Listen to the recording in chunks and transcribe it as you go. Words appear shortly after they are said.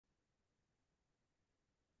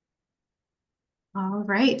All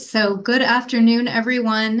right, so good afternoon,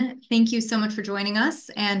 everyone. Thank you so much for joining us,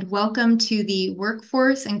 and welcome to the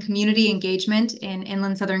Workforce and Community Engagement in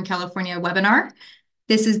Inland Southern California webinar.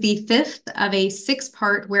 This is the fifth of a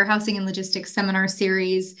six-part warehousing and logistics seminar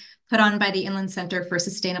series put on by the Inland Center for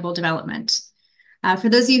Sustainable Development. For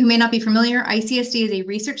those of you who may not be familiar, ICSD is a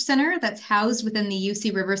research center that's housed within the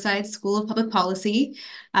UC Riverside School of Public Policy.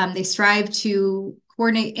 They strive to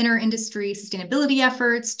coordinate inter-industry sustainability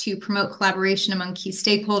efforts, to promote collaboration among key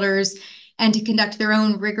stakeholders, and to conduct their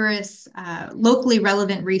own rigorous, locally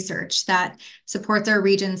relevant research that supports our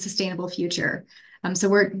region's sustainable future. So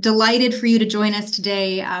we're delighted for you to join us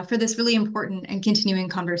today for this really important and continuing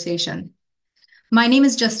conversation. My name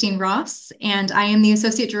is Justine Ross, and I am the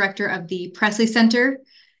Associate Director of the Presley Center.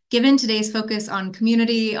 Given today's focus on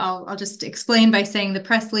community, I'll just explain by saying the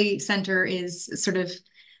Presley Center is sort of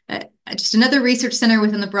just another research center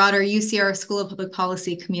within the broader UCR School of Public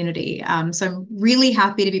Policy community. So I'm really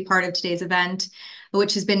happy to be part of today's event,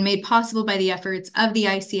 which has been made possible by the efforts of the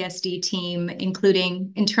ICSD team,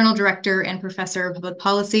 including Internal Director and Professor of Public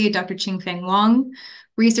Policy, Dr. Ching-Feng Wang,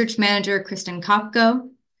 Research Manager, Kristen Kopko,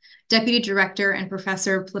 Deputy Director and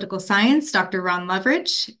Professor of Political Science, Dr. Ron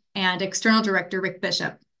Leverage, and External Director, Rick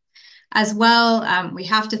Bishop. As well, we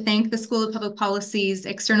have to thank the School of Public Policy's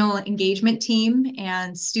external engagement team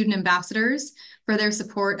and student ambassadors for their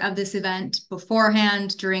support of this event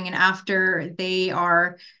beforehand, during, and after. They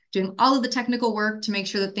are doing all of the technical work to make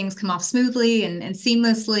sure that things come off smoothly and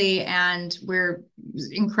seamlessly, and we're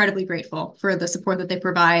incredibly grateful for the support that they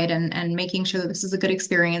provide and making sure that this is a good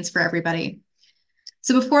experience for everybody.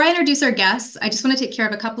 So before I introduce our guests, I just want to take care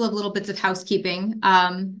of a couple of little bits of housekeeping.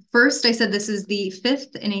 First, I said this is the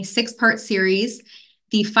fifth in a six-part series.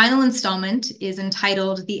 The final installment is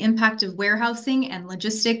entitled The Impact of Warehousing and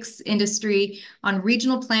Logistics Industry on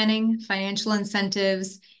Regional Planning, Financial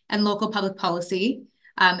Incentives, and Local Public Policy.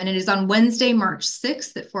 And it is on Wednesday, March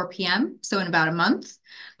 6th at 4 p.m., so in about a month.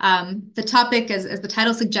 The topic, as the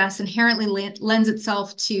title suggests, inherently lends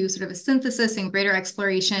itself to sort of a synthesis and greater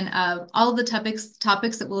exploration of all of the topics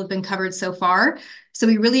that will have been covered so far. So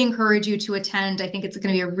we really encourage you to attend. I think it's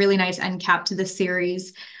going to be a really nice end cap to this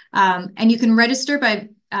series. And you can register by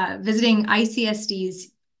visiting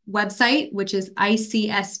ICSD's website, which is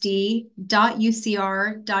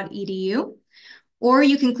icsd.ucr.edu. Or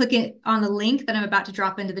you can click it on the link that I'm about to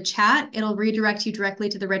drop into the chat. It'll redirect you directly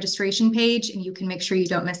to the registration page, and you can make sure you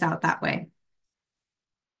don't miss out that way.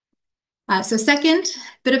 So second,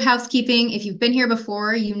 bit of housekeeping. If you've been here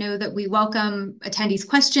before, you know that we welcome attendees'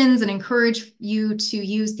 questions and encourage you to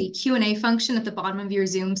use the Q&A function at the bottom of your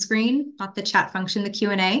Zoom screen, not the chat function, the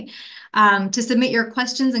Q&A, to submit your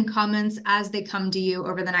questions and comments as they come to you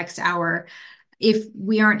over the next hour. If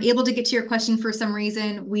we aren't able to get to your question for some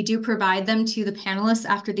reason, we do provide them to the panelists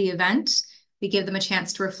after the event. We give them a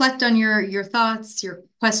chance to reflect on your thoughts, your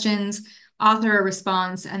questions, author a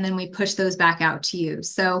response, and then we push those back out to you.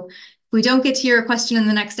 So if we don't get to your question in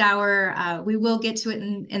the next hour, we will get to it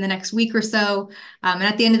in the next week or so. And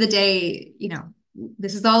at the end of the day, you know,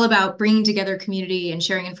 this is all about bringing together community and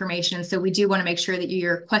sharing information. So we do want to make sure that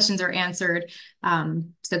your questions are answered.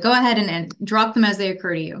 So go ahead and drop them as they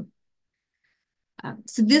occur to you.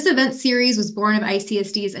 So this event series was born of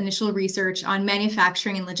ICSD's initial research on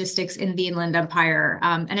manufacturing and logistics in the Inland Empire,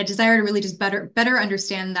 and a desire to really just better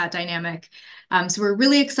understand that dynamic. So we're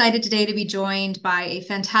really excited today to be joined by a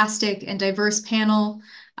fantastic and diverse panel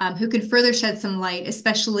who can further shed some light,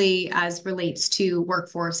 especially as relates to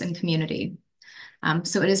workforce and community.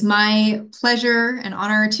 So it is my pleasure and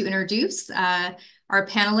honor to introduce our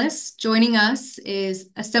panelists. Joining us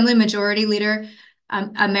is Assembly Majority Leader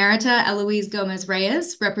Emerita Eloise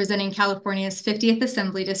Gomez-Reyes, representing California's 50th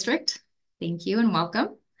Assembly District. Thank you and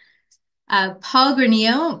welcome. Paul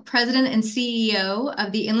Granillo, President and CEO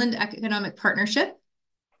of the Inland Economic Partnership.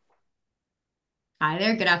 Hi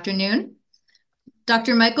there, good afternoon.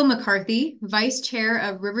 Dr. Michael McCarthy, Vice Chair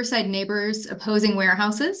of Riverside Neighbors Opposing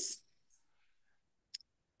Warehouses.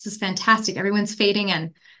 This is fantastic, everyone's fading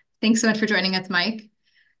in. Thanks so much for joining us, Mike.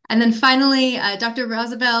 And then finally, Dr.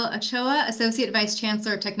 Rosabelle Ochoa, Associate Vice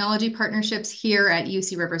Chancellor of Technology Partnerships here at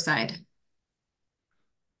UC Riverside.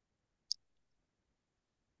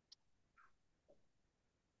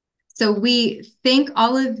 So we thank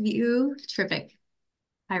all of you, terrific.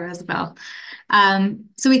 Hi, Rosabelle.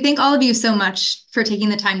 So we thank all of you so much for taking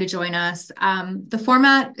the time to join us. The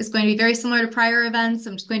format is going to be very similar to prior events.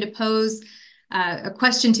 I'm just going to pose a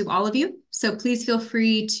question to all of you. So please feel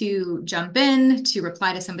free to jump in, to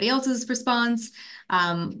reply to somebody else's response.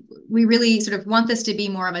 We really sort of want this to be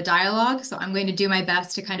more of a dialogue, so I'm going to do my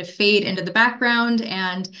best to kind of fade into the background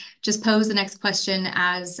and just pose the next question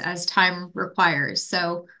as time requires.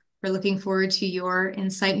 So we're looking forward to your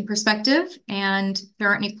insight and perspective, and if there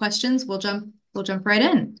aren't any questions, we'll jump right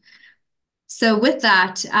in. So with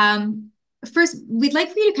that, first, we'd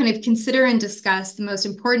like for you to kind of consider and discuss the most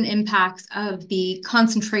important impacts of the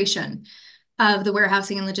concentration of the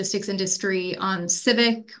warehousing and logistics industry on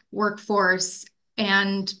civic, workforce,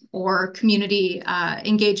 and or community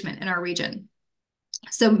engagement in our region.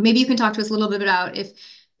 So maybe you can talk to us a little bit about if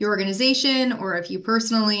your organization or if you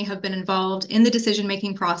personally have been involved in the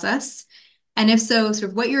decision-making process, and if so,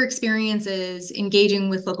 sort of what your experience is engaging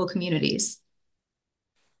with local communities.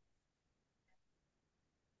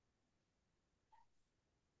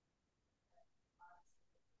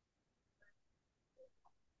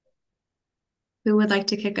 Who would like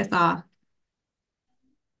to kick us off?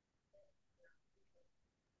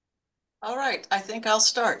 All right, I think I'll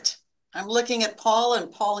start. I'm looking at Paul,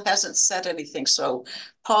 and Paul hasn't said anything. So,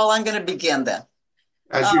 Paul, I'm going to begin then.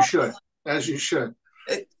 As you should. As you should.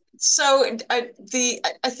 So, I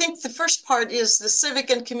think the first part is the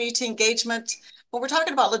civic and community engagement. When we're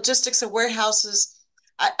talking about logistics and warehouses,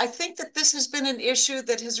 I think that this has been an issue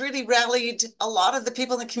that has really rallied a lot of the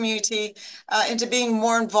people in the community into being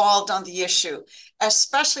more involved on the issue,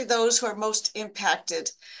 especially those who are most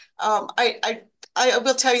impacted. I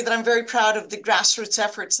will tell you that I'm very proud of the grassroots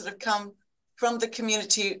efforts that have come from the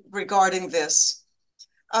community regarding this.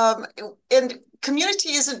 And community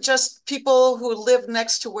isn't just people who live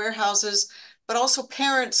next to warehouses, but also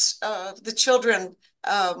parents of the children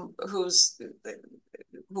whose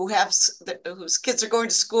kids are going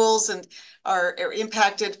to schools and are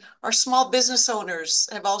impacted. Our small business owners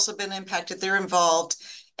have also been impacted. They're involved.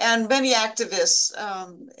 And many activists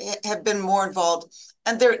have been more involved.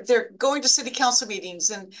 And they're going to city council meetings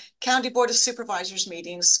and county board of supervisors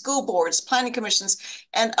meetings, school boards, planning commissions,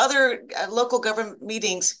 and other local government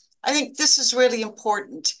meetings. I think this is really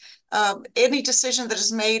important. Any decision that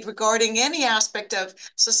is made regarding any aspect of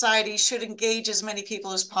society should engage as many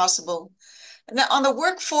people as possible. Now, on the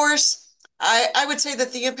workforce, I would say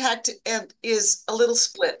that the impact is a little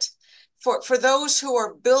split. For those who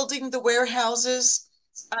are building the warehouses,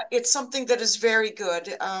 it's something that is very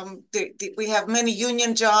good. We have many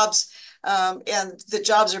union jobs, and the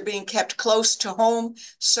jobs are being kept close to home.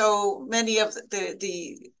 So many of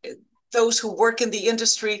those who work in the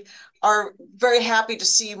industry are very happy to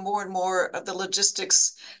see more and more of the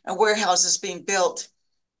logistics and warehouses being built.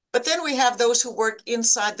 But then we have those who work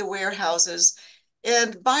inside the warehouses.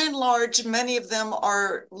 And by and large, many of them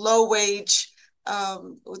are low wage.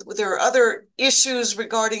 There are other issues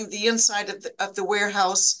regarding the inside of the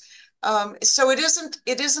warehouse. So it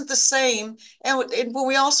isn't the same. And when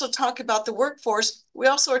we also talk about the workforce, we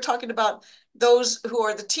also are talking about those who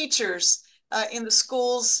are the teachers in the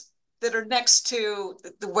schools that are next to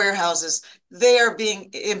the warehouses. They are being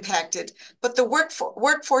impacted. But the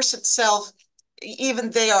workforce itself, even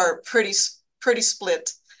they are pretty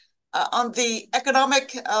split. On the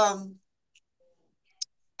economic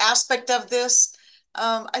aspect of this,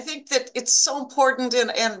 I think that it's so important,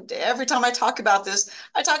 and every time I talk about this,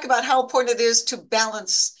 I talk about how important it is to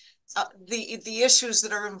balance the issues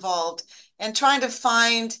that are involved and trying to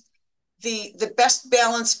find the best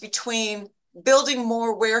balance between building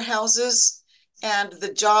more warehouses and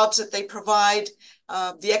the jobs that they provide,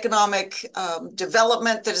 the economic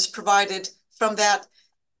development that is provided from that,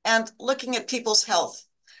 and looking at people's health,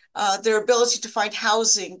 their ability to find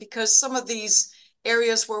housing, because some of these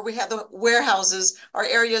areas where we have the warehouses are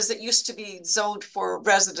areas that used to be zoned for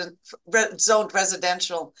zoned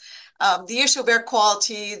residential. The issue of air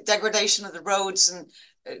quality, degradation of the roads,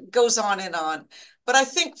 and goes on and on. But I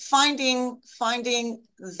think finding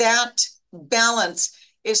that balance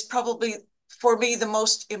is probably, for me, the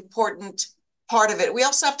most important part of it. We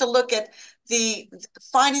also have to look at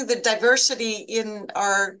finding the diversity in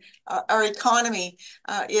our economy.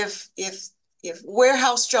 If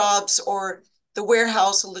warehouse jobs or the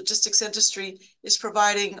warehouse and logistics industry is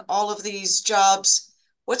providing all of these jobs,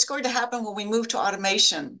 what's going to happen when we move to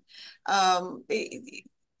automation?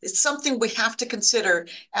 It's something we have to consider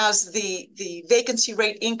as the vacancy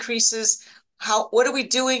rate increases. What are we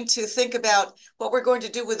doing to think about what we're going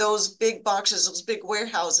to do with those big boxes, those big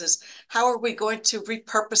warehouses? How are we going to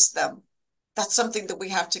repurpose them? That's something that we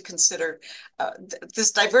have to consider.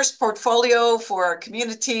 This diverse portfolio for our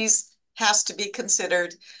communities has to be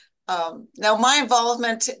considered. Now, my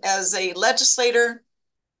involvement as a legislator,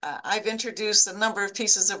 I've introduced a number of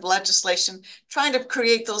pieces of legislation trying to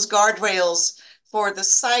create those guardrails for the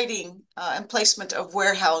siting and placement of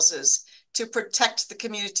warehouses. to protect the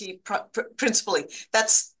community principally.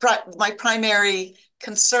 That's my primary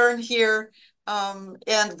concern here.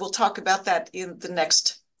 And we'll talk about that in the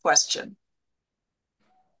next question.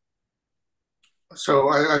 So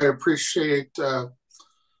I appreciate the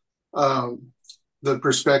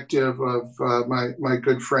perspective of my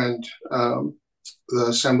good friend, the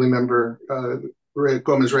Assembly Member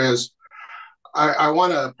Gomez Reyes. I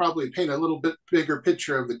want to probably paint a little bit bigger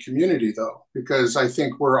picture of the community, though, because I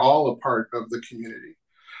think we're all a part of the community.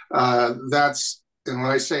 And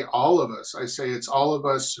when I say all of us, I say it's all of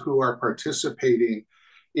us who are participating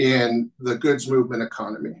in the goods movement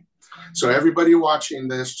economy. So everybody watching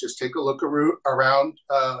this, just take a look around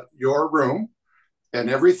your room, and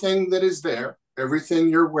everything that is there, everything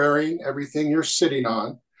you're wearing, everything you're sitting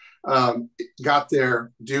on, got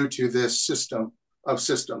there due to this system of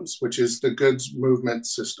systems, which is the goods movement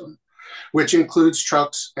system, which includes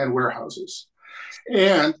trucks and warehouses.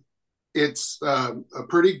 And it's a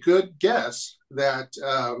pretty good guess that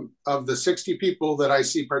of the 60 people that I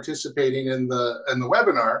see participating in the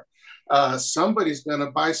webinar, somebody's going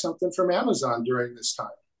to buy something from Amazon during this time,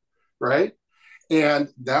 right? And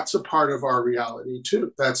that's a part of our reality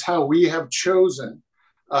too. That's how we have chosen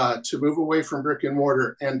to move away from brick and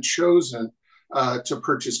mortar and chosen to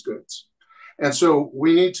purchase goods. And so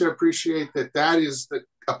we need to appreciate that that is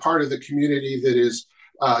a part of the community that is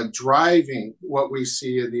driving what we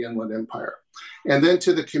see in the Inland Empire. And then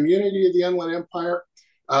to the community of the Inland Empire,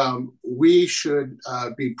 we should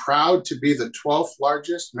be proud to be the 12th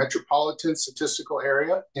largest metropolitan statistical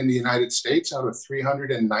area in the United States out of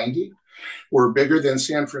 390. We're bigger than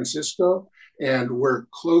San Francisco, and we're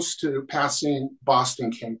close to passing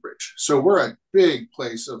Boston, Cambridge. So we're a big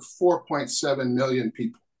place of 4.7 million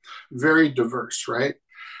people, very diverse, right?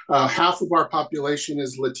 Half of our population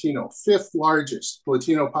is Latino, 5th largest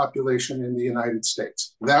Latino population in the United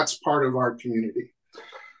States. That's part of our community.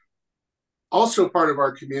 Also part of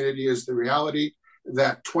our community is the reality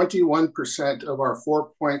that 21% of our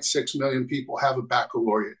 4.6 million people have a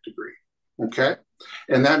baccalaureate degree, okay?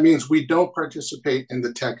 And that means we don't participate in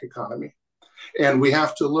the tech economy. And we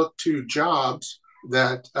have to look to jobs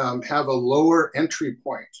that have a lower entry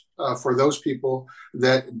point for those people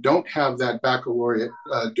that don't have that baccalaureate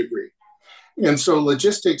degree. And so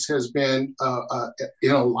logistics has been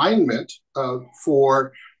in alignment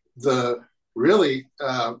for the really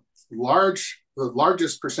the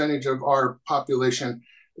largest percentage of our population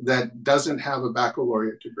that doesn't have a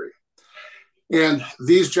baccalaureate degree. And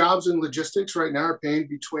these jobs in logistics right now are paying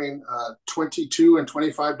between $22 and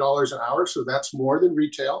 $25 an hour. So that's more than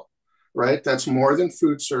retail, right? That's more than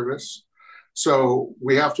food service. So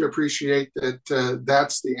we have to appreciate that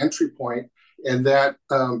that's the entry point, and that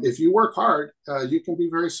if you work hard, you can be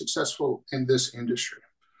very successful in this industry.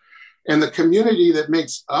 And the community that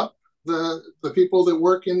makes up the people that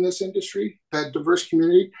work in this industry, that diverse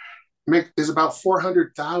community, is about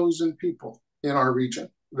 400,000 people in our region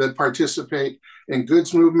that participate in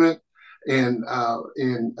goods movement, in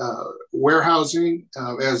warehousing,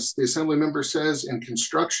 as the Assembly Member says, in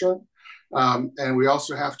construction. And we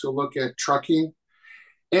also have to look at trucking.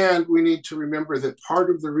 And we need to remember that part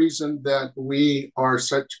of the reason that we are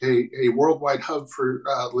such a worldwide hub for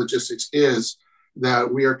logistics is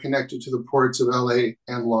that we are connected to the ports of LA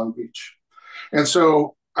and Long Beach. And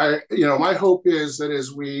so my hope is that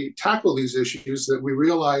as we tackle these issues, that we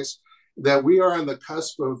realize that we are on the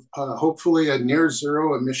cusp of hopefully a near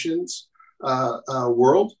zero emissions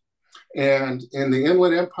world. And in the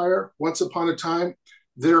Inland Empire, once upon a time,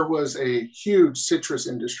 there was a huge citrus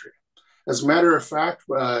industry. As a matter of fact,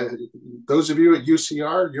 those of you at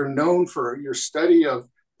UCR, you're known for your study of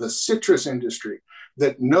the citrus industry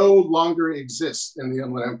that no longer exists in the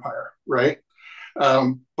Inland Empire, right?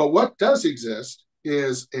 But what does exist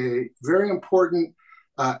is a very important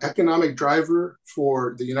economic driver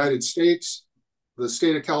for the United States, the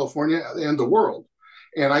state of California, and the world.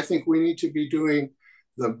 And I think we need to be doing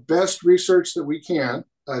the best research that we can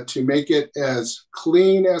to make it as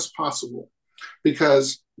clean as possible.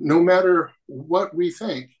 Because no matter what we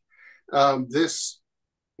think, this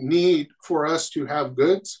need for us to have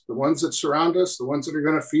goods, the ones that surround us, the ones that are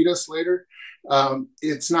going to feed us later,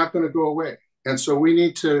 it's not going to go away. And so we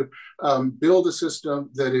need to build a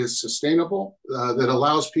system that is sustainable, that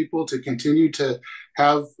allows people to continue to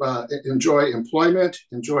have enjoy employment,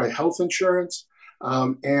 enjoy health insurance,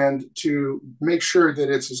 and to make sure that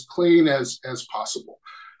it's as clean as possible.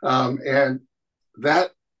 And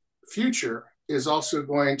that future is also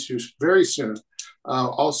going to very soon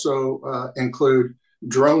also include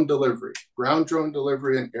drone delivery, ground drone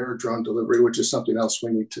delivery and air drone delivery, which is something else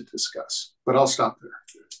we need to discuss. But I'll stop there.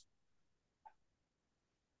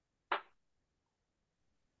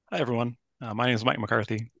 Hi, everyone. My name is Mike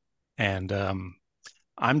McCarthy, and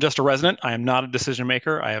I'm just a resident. I am not a decision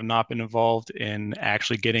maker. I have not been involved in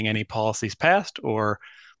actually getting any policies passed or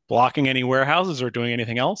blocking any warehouses or doing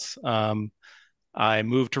anything else. I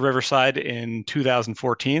moved to Riverside in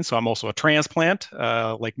 2014, so I'm also a transplant,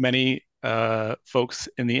 like many folks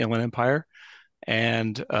in the Inland Empire.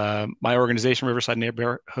 And my organization, Riverside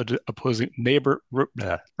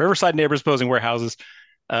Riverside Neighbors Opposing Warehouses,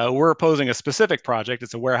 we're opposing a specific project.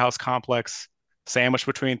 It's a warehouse complex sandwiched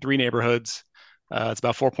between three neighborhoods. It's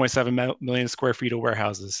about 4.7 million square feet of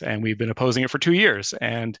warehouses, and we've been opposing it for 2 years.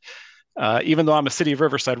 And even though I'm a City of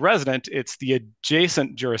Riverside resident, it's the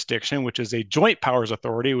adjacent jurisdiction, which is a Joint Powers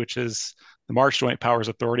Authority, which is the March Joint Powers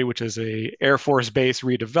Authority, which is a Air Force Base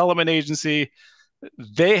redevelopment agency.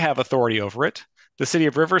 They have authority over it. The City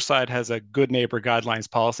of Riverside has a good neighbor guidelines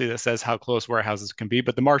policy that says how close warehouses can be,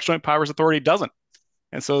 but the March Joint Powers Authority doesn't.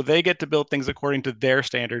 And so they get to build things according to their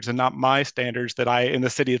standards and not my standards in the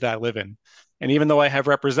city that I live in. And even though I have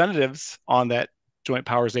representatives on that Joint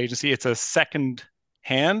Powers Agency, it's a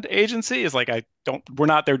second-hand agency. It's like we're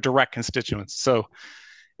not their direct constituents. So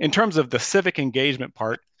in terms of the civic engagement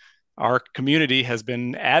part, our community has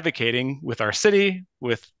been advocating with our city,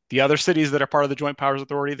 with the other cities that are part of the Joint Powers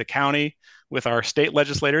Authority, the county, with our state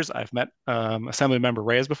legislators. I've met Assemblymember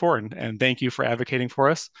Reyes before, and thank you for advocating for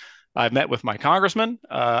us. I've met with my congressman.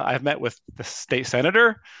 I've met with the state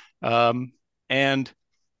senator. And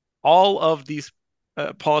all of these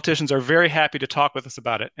politicians are very happy to talk with us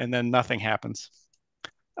about it, and then nothing happens.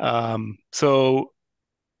 So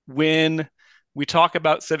when we talk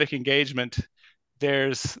about civic engagement,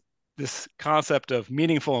 there's this concept of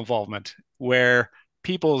meaningful involvement where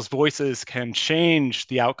people's voices can change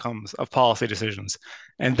the outcomes of policy decisions.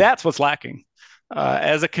 And that's what's lacking.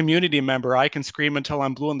 As a community member, I can scream until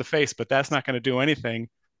I'm blue in the face, but that's not going to do anything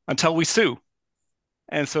until we sue.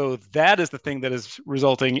 And so that is the thing that is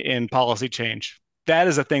resulting in policy change. That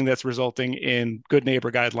is a thing that's resulting in good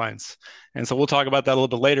neighbor guidelines. And so we'll talk about that a little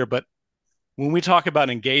bit later. But when we talk about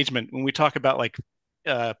engagement, when we talk about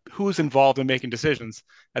who's involved in making decisions,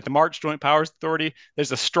 at the March Joint Powers Authority,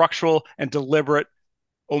 there's a structural and deliberate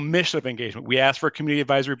omission of engagement. We asked for a community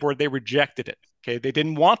advisory board. They rejected it. Okay, they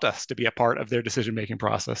didn't want us to be a part of their decision-making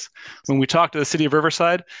process. When we talked to the City of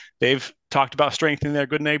Riverside, they've talked about strengthening their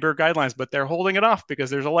good neighbor guidelines, but they're holding it off because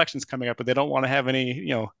there's elections coming up, and they don't want to have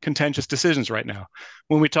any, contentious decisions right now.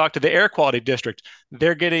 When we talk to the Air Quality District,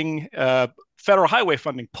 they're getting federal highway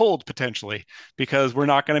funding pulled potentially because we're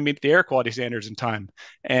not going to meet the air quality standards in time.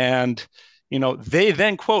 And they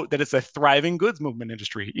then quote that it's a thriving goods movement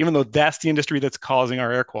industry, even though that's the industry that's causing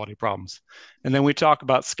our air quality problems. And then we talk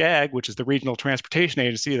about SCAG, which is the Regional Transportation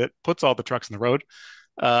Agency that puts all the trucks on the road.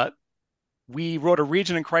 We wrote a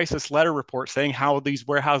region in crisis letter report saying how these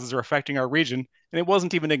warehouses are affecting our region, and it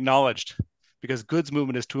wasn't even acknowledged because goods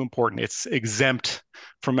movement is too important. It's exempt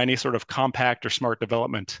from any sort of compact or smart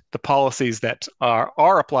development, the policies that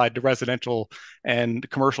are applied to residential and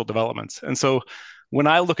commercial developments. And so when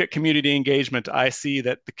I look at community engagement, I see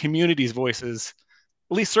that the community's voices,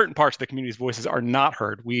 at least certain parts of the community's voices, are not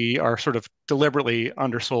heard. We are sort of deliberately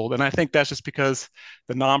undersold. And I think that's just because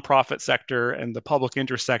the nonprofit sector and the public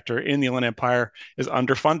interest sector in the Inland Empire is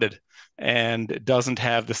underfunded and doesn't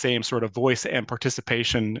have the same sort of voice and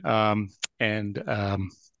participation and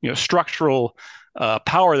structural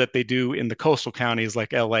power that they do in the coastal counties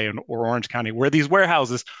like LA or Orange County, where these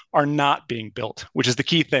warehouses are not being built, which is the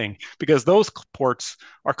key thing, because those ports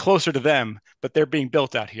are closer to them, but they're being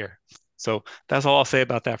built out here. So that's all I'll say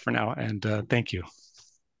about that for now, and thank you.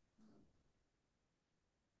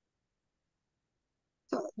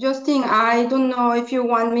 So, Justin, I don't know if you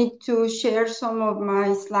want me to share some of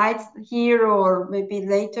my slides here or maybe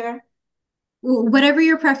later. Whatever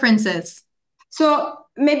your preference is. So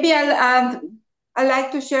maybe I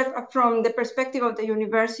like to share from the perspective of the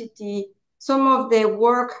university some of the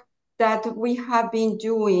work that we have been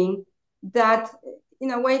doing that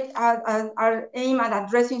in a way are aimed at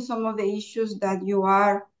addressing some of the issues that you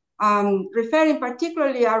are referring,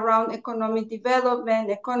 particularly around economic development,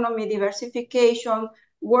 economy diversification,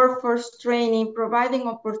 workforce training, providing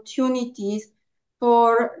opportunities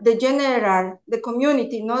for the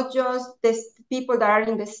community, not just the people that are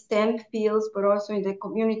in the STEM fields, but also in the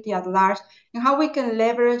community at large, and how we can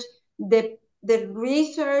leverage the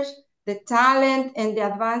research, the talent, and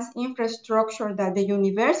the advanced infrastructure that the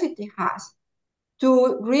university has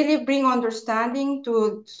to really bring understanding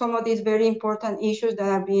to some of these very important issues that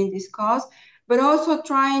are being discussed, but also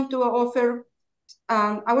trying to offer,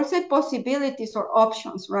 I would say, possibilities or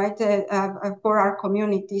options, right, for our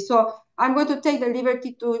community. So I'm going to take the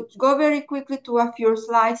liberty to go very quickly to a few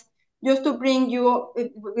slides just to bring you,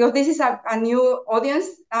 because this is a new audience.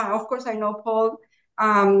 Of course, I know Paul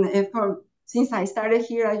since I started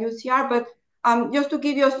here at UCR, but just to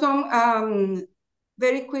give you some,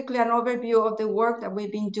 very quickly, an overview of the work that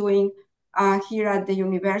we've been doing here at the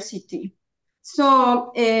university.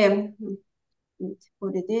 So,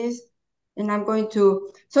 what it is, and I'm going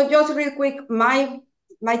to, so just real quick, my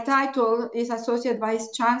title is Associate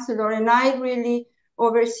Vice Chancellor, and I really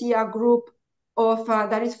oversee a group of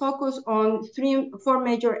that is focused on four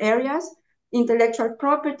major areas. Intellectual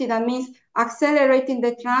property, that means accelerating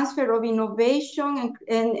the transfer of innovation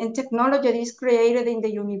and technology that is created in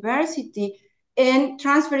the university and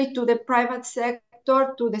transfer it to the private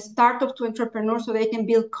sector, to the startups, to entrepreneurs, so they can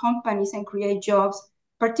build companies and create jobs,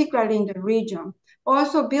 particularly in the region.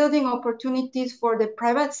 Also building opportunities for the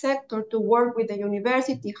private sector to work with the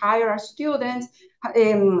university, hire our students,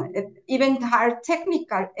 even hire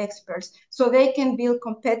technical experts, so they can build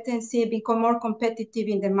competency, become more competitive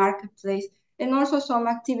in the marketplace. And also some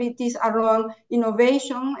activities around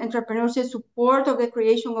innovation, entrepreneurship support of the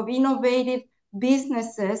creation of innovative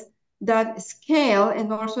businesses that scale,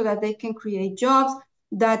 and also that they can create jobs,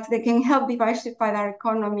 that they can help diversify our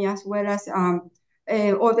economy, as well as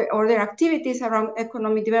other activities around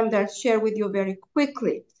economic development that I'll share with you very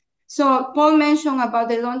quickly. So Paul mentioned about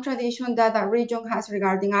the long tradition that our region has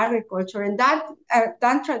regarding agriculture, and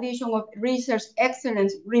that tradition of research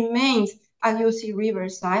excellence remains at UC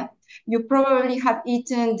Riverside. You probably have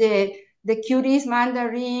eaten the Cuties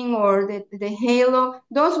mandarin or the halo.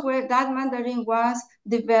 That mandarin was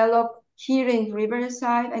developed here in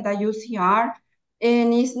Riverside at the UCR,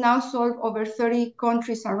 and is now sold over 30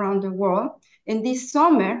 countries around the world. And this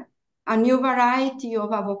summer, a new variety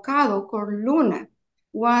of avocado called Luna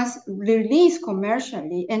was released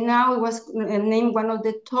commercially, and now it was named one of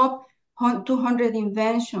the top 200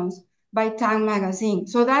 inventions by Time magazine.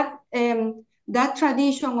 So that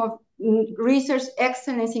tradition of research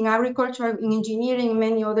excellence in agriculture, in engineering,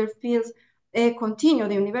 many other fields continue.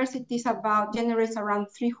 The university generates around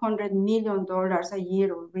 $300 million a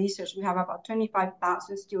year of research. We have about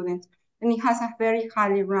 25,000 students, and it has a very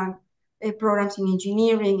highly ranked programs in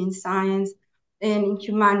engineering, in science, and in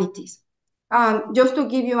humanities. Just to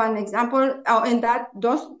give you an example, and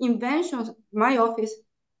those inventions, my office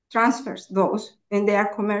transfers those, and they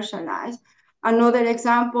are commercialized. Another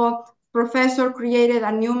example, professor created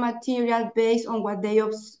a new material based on what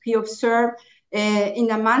he observed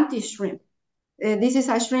in a mantis shrimp. This is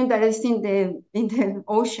a shrimp that is in the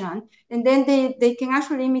ocean, and then they can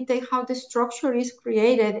actually imitate how the structure is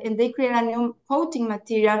created, and they create a new coating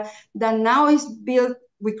material that now is built.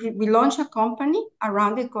 We launched a company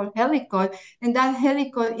around it called Helicoid, and that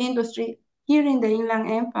Helicoid industry here in the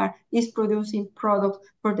Inland Empire is producing products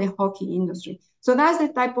for the hockey industry. So that's the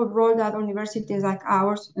type of role that universities like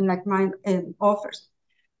ours and like mine offers.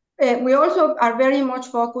 We also are very much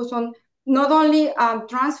focused on not only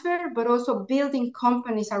transfer, but also building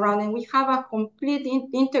companies around. And we have a complete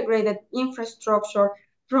integrated infrastructure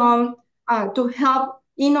from to help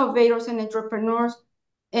innovators and entrepreneurs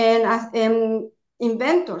and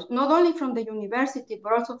inventors, not only from the university,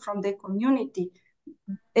 but also from the community,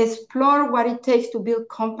 explore what it takes to build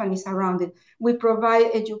companies around it. We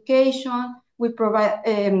provide education, we provide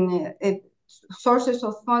sources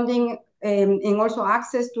of funding, and also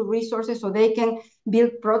access to resources so they can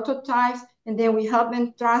build prototypes, and then we help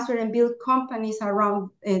them transfer and build companies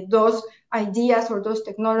around those ideas or those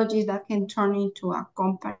technologies that can turn into a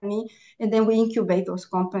company, and then we incubate those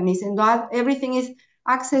companies, and that everything is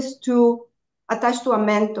attached to a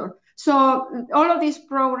mentor. So all of these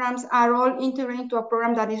programs are all integrated into a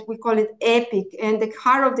program that we call it EPIC, and the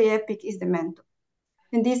heart of the EPIC is the mentor.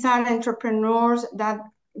 And these are entrepreneurs that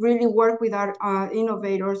really work with our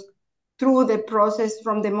innovators through the process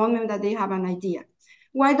from the moment that they have an idea.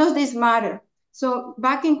 Why does this matter? So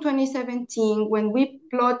back in 2017, when we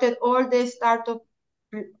plotted all the startup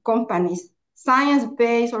companies,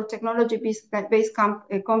 science-based or technology-based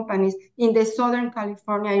companies in the Southern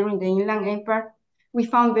California area, in the Inland Empire, we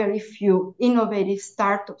found very few innovative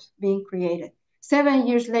startups being created. 7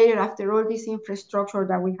 years later, after all this infrastructure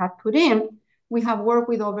that we had put in, we have worked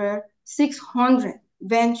with over 600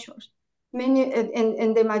 ventures. Many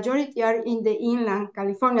and the majority are in the Inland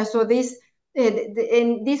California. So these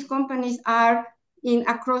companies are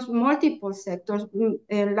across multiple sectors: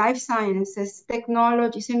 life sciences,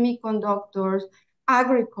 technology, semiconductors,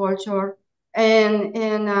 agriculture, and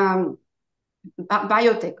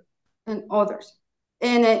biotech, and others.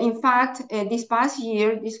 And in fact, this past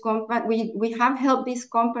year, we have helped these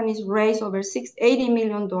companies raise over $80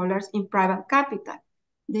 million in private capital.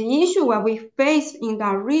 The issue that we face in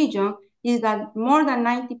that region is that more than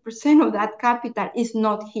 90% of that capital is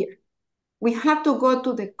not here. We have to go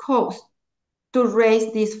to the coast to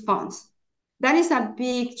raise these funds. That is a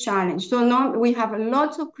big challenge. So now we have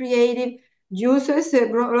lots of creative uses,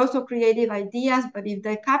 lots of creative ideas, but if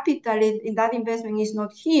the capital in that investment is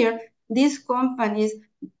not here, these companies,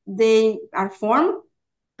 they are formed,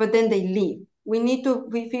 but then they leave. We need to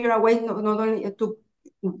figure a way not only to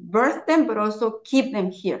birth them, but also keep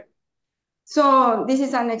them here. So this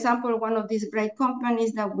is an example of one of these great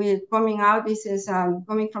companies that we're coming out. This is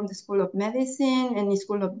coming from the School of Medicine and the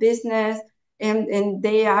School of Business, and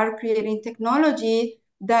they are creating technology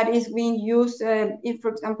that is being used, for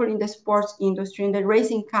example, in the sports industry, in the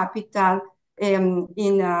raising capital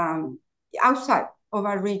outside of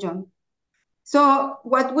our region. So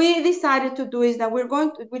what we decided to do is that we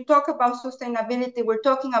talk about sustainability. We're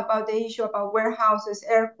talking about the issue about warehouses,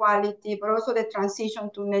 air quality, but also the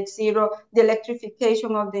transition to net zero, the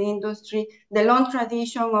electrification of the industry, the long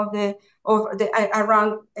tradition around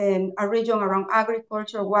a region around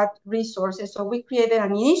agriculture, what resources. So we created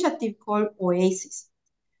an initiative called Oasis.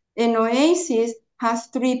 And Oasis has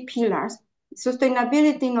 3 pillars: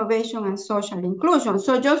 sustainability, innovation, and social inclusion.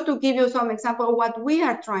 So just to give you some example of what we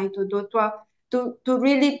are trying to do to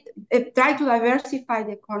really try to diversify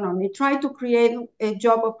the economy, try to create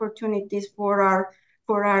job opportunities for our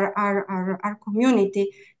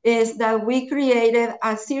community, is that we created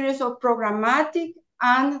a series of programmatic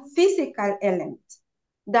and physical elements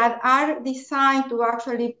that are designed to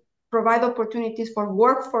actually provide opportunities for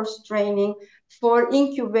workforce training, for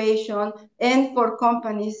incubation, and for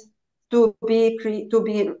companies to grow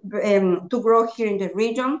here in the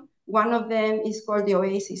region. One of them is called the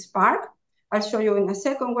Oasis Park. I'll show you in a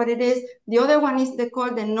second what it is. The other one is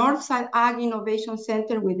called the Northside Ag Innovation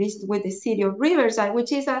Center with the city of Riverside,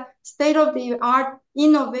 which is a state-of-the-art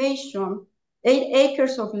innovation, 8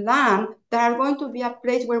 acres of land that are going to be a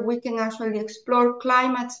place where we can actually explore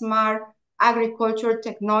climate-smart agriculture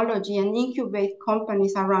technology and incubate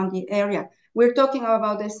companies around the area. We're talking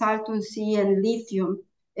about the Salton Sea and lithium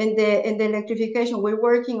and the electrification. We're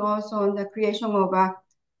working also on the creation of a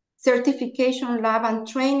certification lab and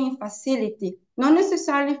training facility, not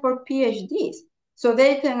necessarily for PhDs, so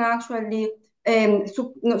they can actually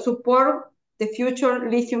support the future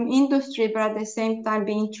lithium industry, but at the same time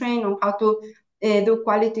being trained on how to do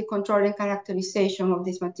quality control and characterization of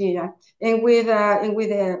this material. And with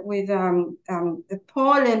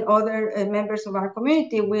Paul and other members of our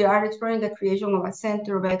community, we are exploring the creation of a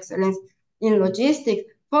center of excellence in logistics,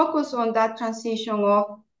 focused on that transition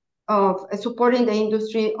of supporting the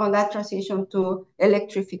industry on that transition to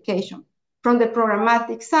electrification. From the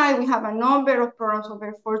programmatic side, we have a number of programs,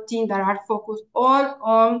 over 14, that are focused all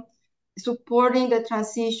on supporting the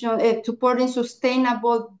transition, supporting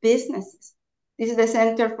sustainable businesses. This is the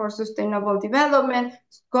Center for Sustainable Development.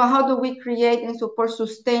 So how do we create and support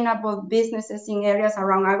sustainable businesses in areas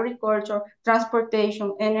around agriculture,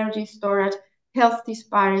 transportation, energy storage, health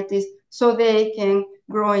disparities, so they can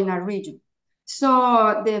grow in our region?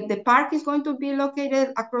 So the park is going to be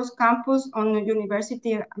located across campus on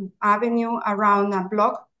University Avenue, around a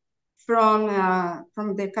block from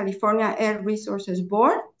the California Air Resources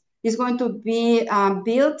Board. It's going to be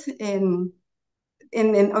built and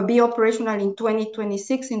be operational in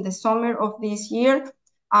 2026, in the summer of this year.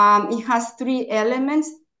 It has 3 elements.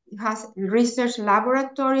 It has research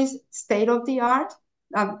laboratories, state-of-the-art,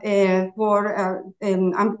 for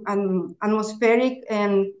atmospheric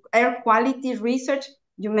and air quality research.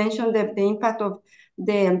 You mentioned the impact of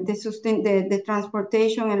the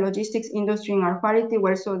transportation and logistics industry in air quality,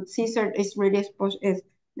 where so CSER is really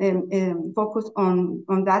focused on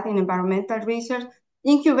that in environmental research,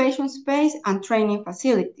 incubation space, and training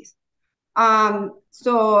facilities.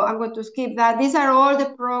 So I'm going to skip that. These are all the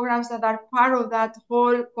programs that are part of that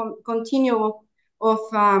whole continuum of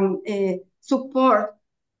support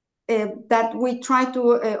that we try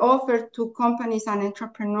to offer to companies and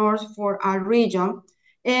entrepreneurs for our region.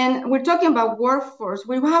 And we're talking about workforce.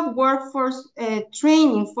 We have workforce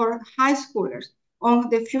training for high schoolers on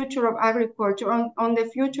the future of agriculture, on the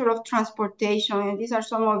future of transportation. And these are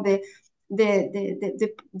some of the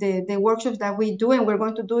workshops that we do, and we're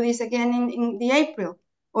going to do this again in the April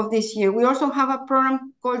of this year. We also have a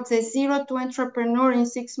program called the Zero to Entrepreneur in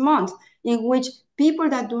 6 months, in which people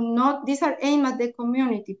that do not, these are aimed at the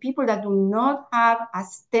community, people that do not have a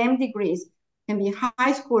STEM degrees, can be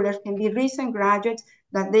high schoolers, can be recent graduates,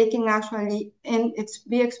 that they can actually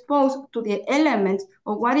be exposed to the elements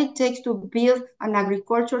of what it takes to build an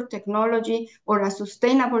agriculture technology or a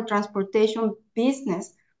sustainable transportation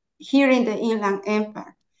business here in the Inland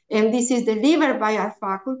Empire. And this is delivered by our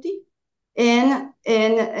faculty. and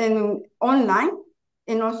online,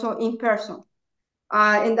 and also in person.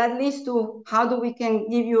 And that leads to how do we can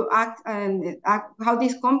give you how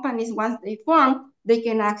these companies, once they form, they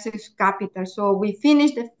can access capital. So we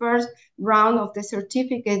finished the first round of the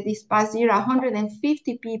certificate this past year.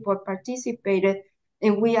 150 people participated,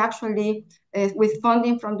 and we actually, with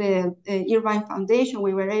funding from the Irvine Foundation,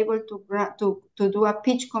 we were able to do a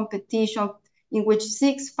pitch competition in which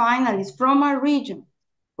 6 finalists from our region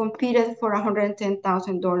competed for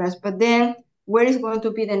 $110,000. But then, where is going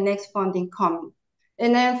to be the next funding coming?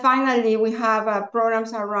 And then finally, we have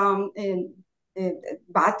programs around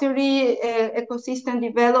battery ecosystem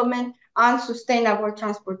development and sustainable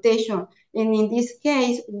transportation. And in this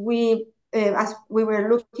case, as we were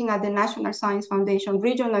looking at the National Science Foundation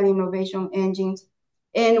Regional Innovation Engines,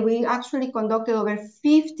 and we actually conducted over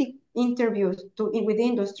 50 interviews with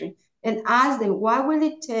industry and asked them, what will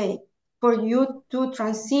it take for you to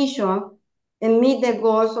transition and meet the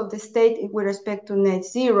goals of the state with respect to net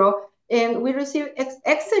zero? And we received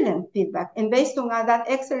excellent feedback. And based on that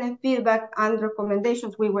excellent feedback and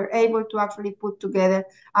recommendations, we were able to actually put together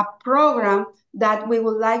a program that we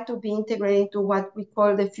would like to be integrating into what we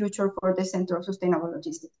call the future for the Center of Sustainable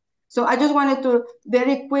Logistics. So I just wanted to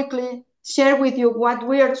very quickly share with you what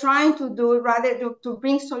we are trying to do, rather to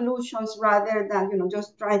bring solutions rather than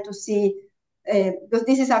just try to see, because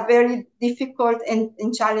this is a very difficult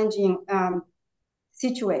and challenging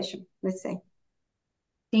situation, let's say.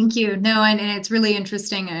 Thank you. No, and it's really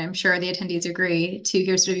interesting. I'm sure the attendees agree to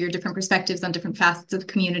hear sort of your different perspectives on different facets of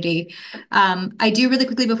community. I do really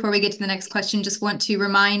quickly, before we get to the next question, just want to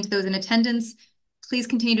remind those in attendance, please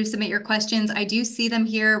continue to submit your questions. I do see them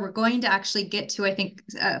here. We're going to actually get to, I think,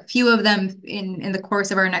 a few of them in the course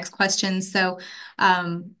of our next questions. So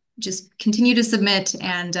just continue to submit,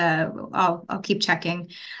 and I'll keep checking.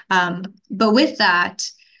 But with that,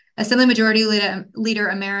 Assembly Majority Leader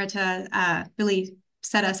Emerita really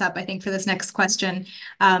set us up, I think, for this next question.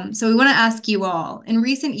 So we want to ask you all, in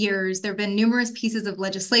recent years, there have been numerous pieces of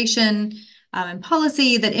legislation and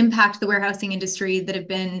policy that impact the warehousing industry that have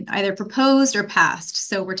been either proposed or passed.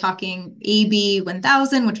 So we're talking AB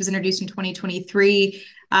 1000, which was introduced in 2023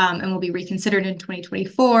 and will be reconsidered in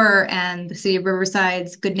 2024, and the City of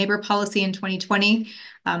Riverside's Good Neighbor Policy in 2020,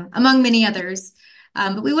 among many others.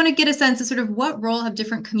 But we want to get a sense of sort of what role have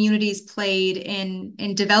different communities played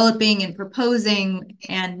in developing and proposing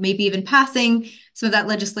and maybe even passing some of that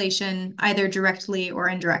legislation, either directly or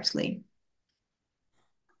indirectly.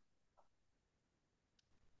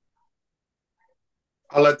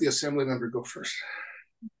 I'll let the Assembly member go first.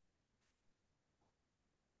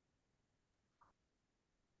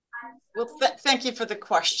 Well, thank you for the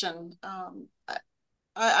question.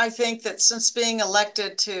 I think that since being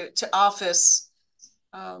elected to office,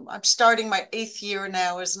 I'm starting my 8th year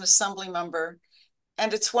now as an Assembly member,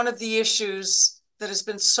 and it's one of the issues that has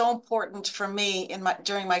been so important for me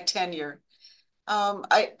during my tenure.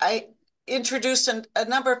 I introduced a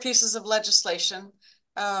number of pieces of legislation.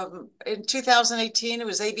 In 2018, it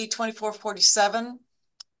was AB 2447.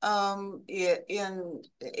 In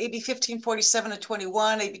AB 1547 and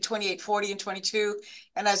 21, AB 2840 and 22,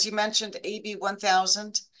 and as you mentioned, AB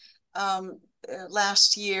 1000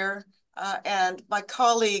 last year. And my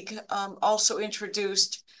colleague also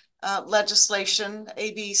introduced legislation,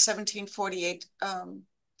 AB 1748,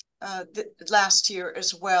 last year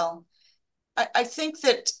as well. I think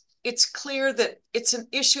that it's clear that it's an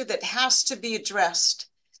issue that has to be addressed.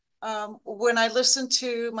 When I listen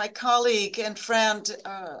to my colleague and friend,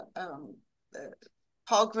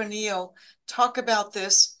 Paul Granillo, talk about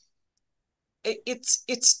this,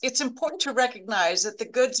 it's important to recognize that the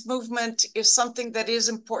goods movement is something that is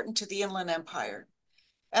important to the Inland Empire.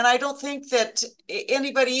 And I don't think that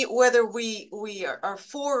anybody, whether we are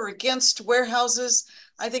for or against warehouses,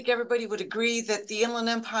 I think everybody would agree that the Inland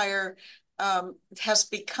Empire has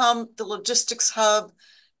become the logistics hub,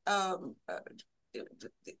 and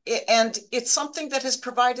it's something that has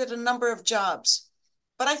provided a number of jobs.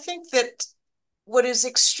 But I think that what is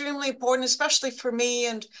extremely important, especially for me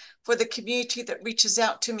and for the community that reaches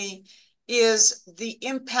out to me, is the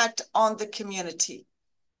impact on the community.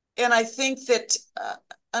 And I think that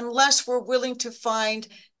unless we're willing to find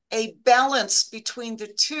a balance between the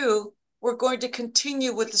two, we're going to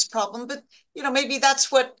continue with this problem. But, maybe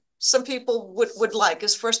that's what some people would like,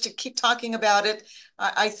 is for us to keep talking about it.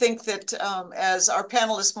 I think that as our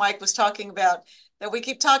panelist Mike was talking about, that we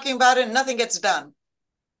keep talking about it and nothing gets done.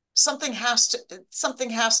 Something has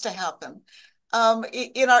to happen.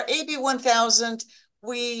 In our AB 1000,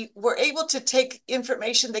 we were able to take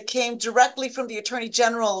information that came directly from the Attorney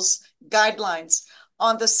General's guidelines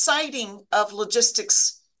on the citing of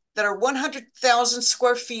logistics that are 100,000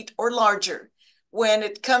 square feet or larger when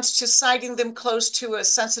it comes to siting them close to a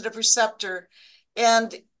sensitive receptor.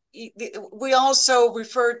 And we also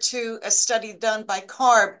refer to a study done by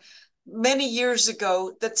CARB many years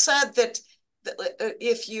ago that said that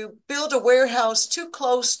if you build a warehouse too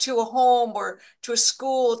close to a home or to a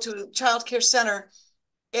school, to a child care center,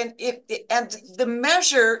 and the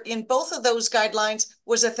measure in both of those guidelines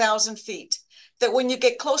was 1,000 feet. That when you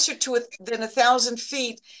get closer to than 1,000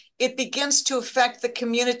 feet, it begins to affect the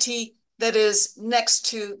community that is next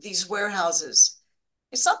to these warehouses.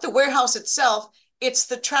 It's not the warehouse itself, it's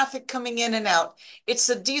the traffic coming in and out. It's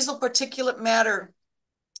the diesel particulate matter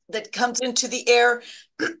that comes into the air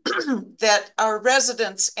that our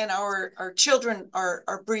residents and our children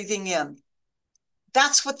are breathing in.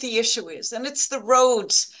 That's what the issue is. And it's the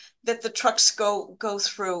roads that the trucks go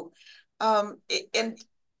through. And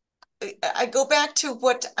I go back to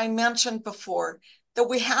what I mentioned before, that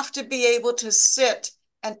we have to be able to sit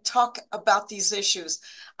and talk about these issues.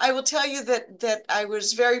 I will tell you that I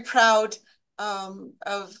was very proud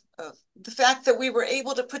of the fact that we were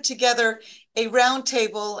able to put together a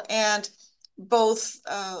roundtable, and both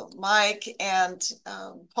Mike and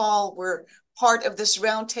Paul were part of this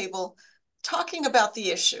roundtable talking about the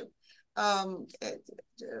issue.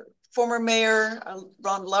 Former Mayor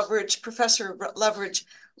Ron Loveridge, Professor Loveridge,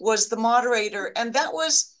 was the moderator, and it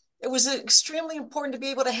was extremely important to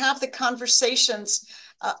be able to have the conversations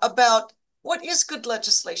about what is good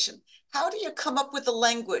legislation. How do you come up with the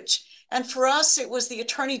language? And for us, it was the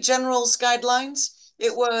Attorney General's guidelines.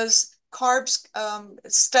 It was CARB's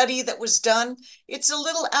study that was done. It's a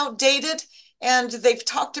little outdated, and they've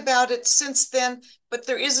talked about it since then, but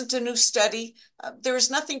there isn't a new study. There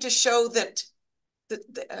is nothing to show that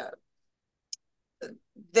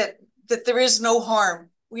there is no harm.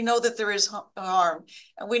 We know that there is harm.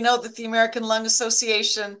 And we know that the American Lung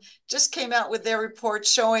Association just came out with their report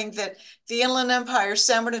showing that the Inland Empire,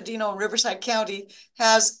 San Bernardino, and Riverside County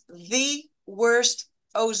has the worst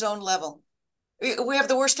ozone level. We have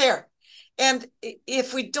the worst air. And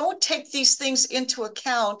if we don't take these things into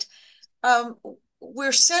account,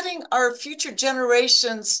 we're setting our future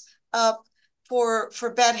generations up for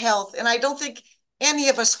bad health. And I don't think any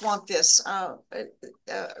of us want this.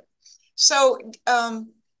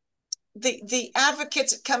 The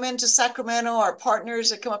advocates that come into Sacramento, our partners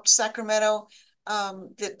that come up to Sacramento,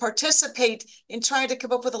 that participate in trying to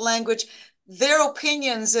come up with a language, their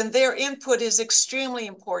opinions and their input is extremely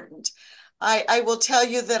important. I will tell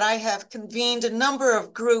you that I have convened a number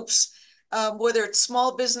of groups, whether it's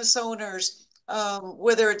small business owners,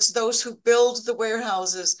 whether it's those who build the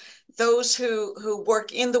warehouses, those who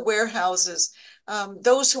work in the warehouses,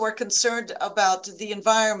 those who are concerned about the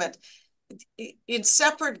environment. In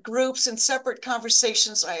separate groups, in separate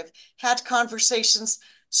conversations, I have had conversations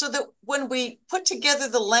so that when we put together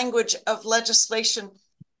the language of legislation,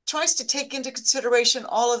 tries to take into consideration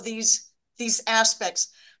all of these aspects.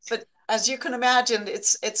 But as you can imagine,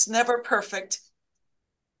 it's never perfect.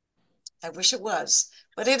 I wish it was,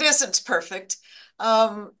 but it isn't perfect.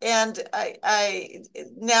 And I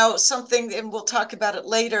now something, and we'll talk about it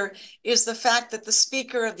later, is the fact that the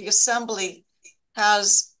Speaker of the Assembly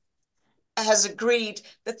has agreed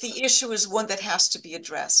that the issue is one that has to be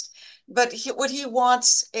addressed. But what he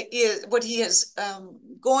wants is, what he is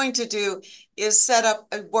going to do is set up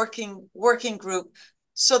a working group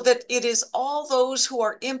so that it is all those who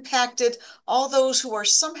are impacted, all those who are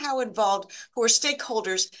somehow involved, who are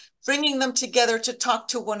stakeholders, bringing them together to talk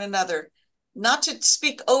to one another, not to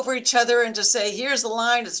speak over each other and to say, here's the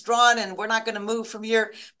line, it's drawn and we're not going to move from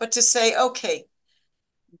here, but to say, okay,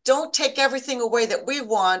 don't take everything away that we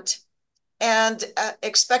want and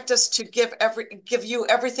expect us to give you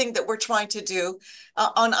everything that we're trying to do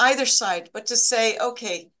on either side, but to say,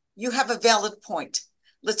 okay, you have a valid point.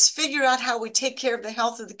 Let's figure out how we take care of the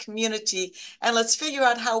health of the community, and let's figure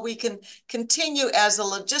out how we can continue as a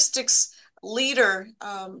logistics leader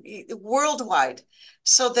worldwide,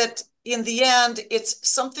 so that in the end, it's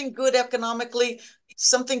something good economically,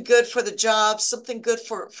 something good for the jobs, something good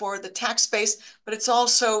for the tax base, but it's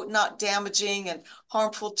also not damaging and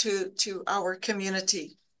harmful to our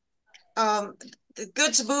community. The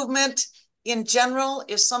goods movement in general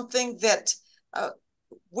is something that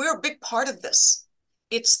we're a big part of this.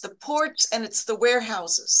 It's the ports and it's the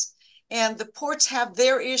warehouses. And the ports have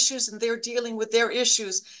their issues and they're dealing with their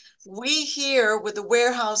issues. We here with the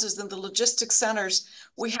warehouses and the logistics centers,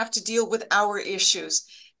 we have to deal with our issues.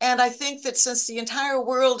 And I think that since the entire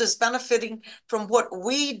world is benefiting from what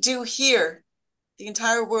we do here, the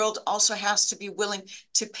entire world also has to be willing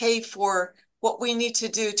to pay for what we need to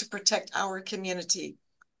do to protect our community.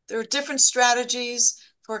 There are different strategies.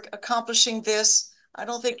 for accomplishing this. I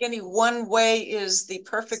don't think any one way is the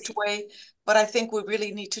perfect way, but I think we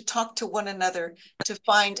really need to talk to one another to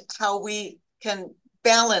find how we can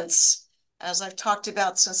balance, as I've talked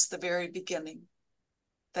about since the very beginning.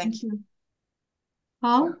 Thank you.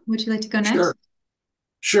 Paul, would you like to go next? Sure.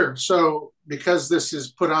 Sure. So because this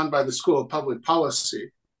is put on by the School of Public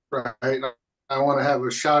Policy, right, I want to have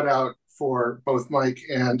a shout out for both Mike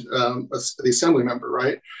and the assembly member,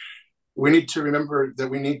 right? We need to remember that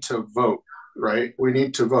we need to vote, right? We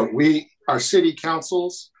need to vote. Our city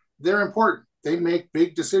councils, they're important. They make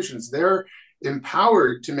big decisions. They're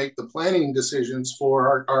empowered to make the planning decisions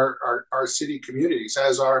for our city communities,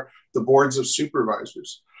 as are the boards of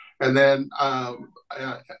supervisors. And then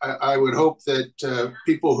I would hope that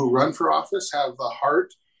people who run for office have the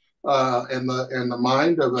heart and the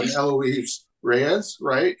mind of an Eloise Reyes,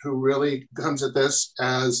 right, who really comes at this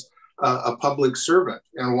as a public servant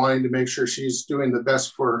and wanting to make sure she's doing the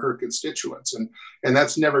best for her constituents, and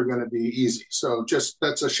that's never going to be easy. So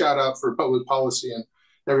that's a shout out for public policy, and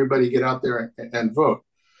everybody get out there and vote.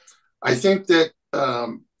 I think that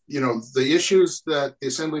the issues that the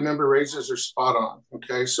assembly member raises are spot on.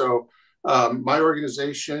 Okay, so my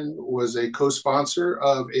organization was a co-sponsor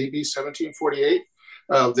of AB 1748.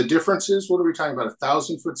 The differences, what are we talking about?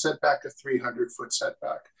 1,000-foot setback, a 300-foot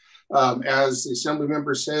setback. As the assembly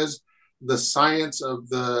member says, the science of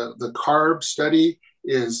the CARB study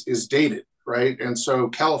is dated, right? And so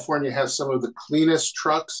California has some of the cleanest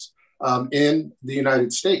trucks in the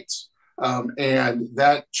United States. And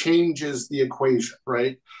that changes the equation,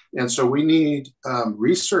 right? And so we need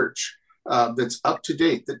research that's up to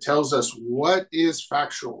date, that tells us what is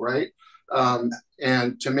factual, right?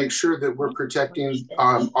 And to make sure that we're protecting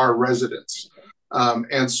our residents.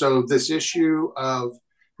 And so this issue of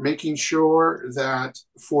making sure that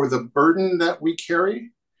for the burden that we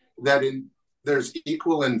carry, that there's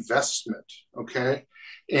equal investment, okay?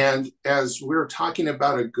 And as we're talking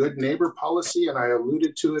about a good neighbor policy, and I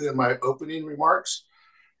alluded to it in my opening remarks,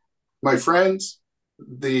 my friends,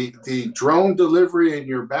 the drone delivery in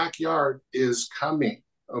your backyard is coming,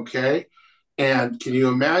 okay? And can you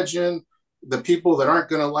imagine the people that aren't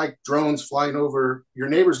going to like drones flying over, your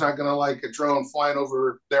neighbor's not going to like a drone flying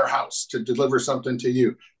over their house to deliver something to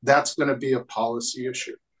you. That's going to be a policy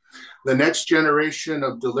issue. The next generation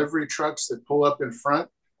of delivery trucks that pull up in front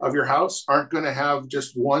of your house aren't going to have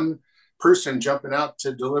just one person jumping out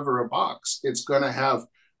to deliver a box. It's going to have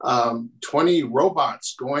 20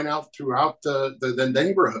 robots going out throughout the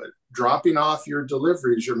neighborhood, dropping off your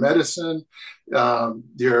deliveries, your medicine,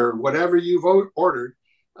 your whatever you've ordered.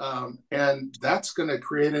 And that's going to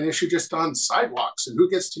create an issue just on sidewalks and who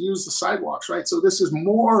gets to use the sidewalks, right? So this is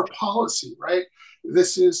more policy, right?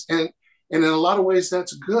 This is, and in a lot of ways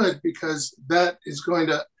that's good, because that is going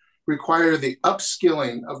to require the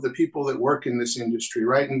upskilling of the people that work in this industry,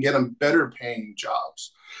 right? And get them better paying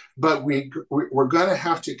jobs. But we're going to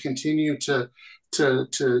have to continue to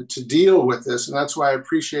deal with this. And that's why I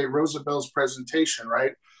appreciate Rosabelle's presentation,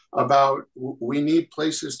 right? About we need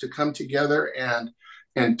places to come together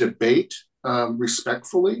and debate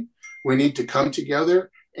respectfully. We need to come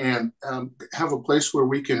together and have a place where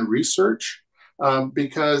we can research,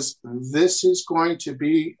 because this is going to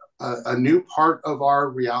be a new part of our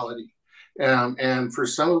reality. And for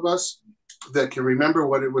some of us that can remember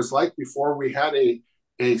what it was like before we had a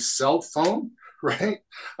cell phone, right?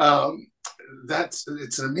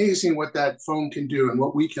 It's amazing what that phone can do and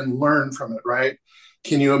what we can learn from it, right?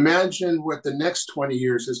 Can you imagine what the next 20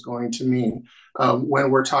 years is going to mean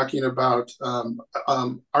when we're talking about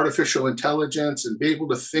artificial intelligence and be able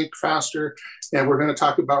to think faster? And we're going to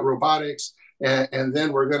talk about robotics, and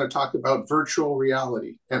then we're going to talk about virtual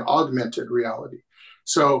reality and augmented reality.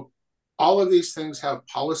 So all of these things have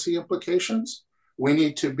policy implications. We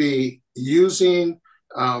need to be using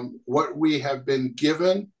what we have been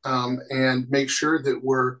given and make sure that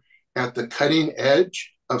we're at the cutting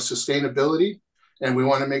edge of sustainability. And we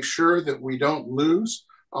want to make sure that we don't lose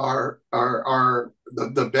the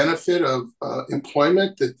benefit of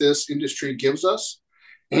employment that this industry gives us.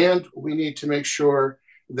 And we need to make sure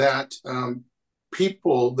that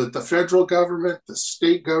that the federal government, the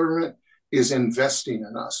state government is investing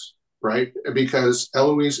in us, right? Because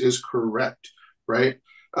Eloise is correct, right?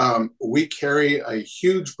 We carry a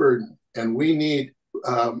huge burden and we need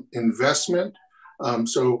investment.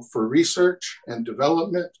 So for research and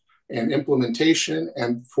development and implementation,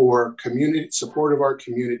 and for community support of our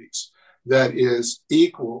communities, that is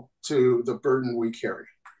equal to the burden we carry.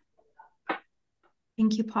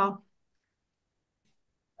 Thank you, Paul.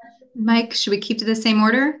 Mike, should we keep to the same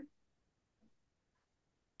order?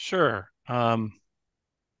 Sure.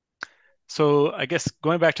 So I guess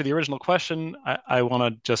going back to the original question, I want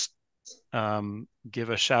to just give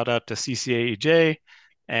a shout out to CCAEJ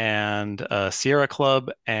and Sierra Club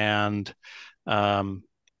and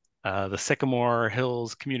the Sycamore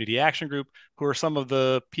Hills Community Action Group, who are some of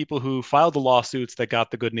the people who filed the lawsuits that got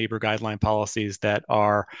the Good Neighbor Guideline policies that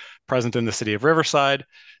are present in the city of Riverside,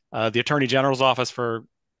 the Attorney General's office for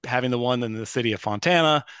having the one in the city of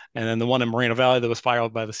Fontana, and then the one in Moreno Valley that was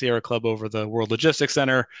filed by the Sierra Club over the World Logistics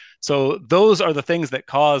Center. So those are the things that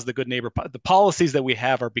cause the Good Neighbor. The policies that we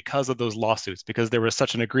have are because of those lawsuits, because there was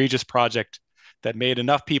such an egregious project that made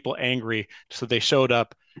enough people angry, so they showed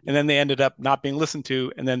up, and then they ended up not being listened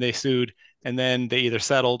to, and then they sued, and then they either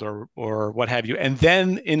settled or what have you. And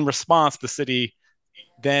then in response, the city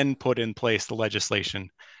then put in place the legislation.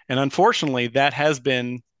 And unfortunately, that has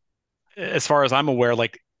been, as far as I'm aware,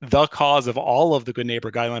 like the cause of all of the Good Neighbor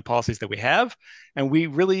Guideline policies that we have. And we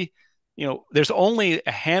really, there's only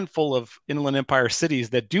a handful of Inland Empire cities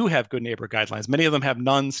that do have Good Neighbor Guidelines. Many of them have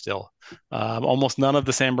none still. Almost none of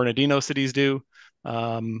the San Bernardino cities do.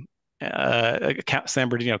 San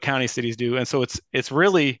Bernardino County cities do. And so it's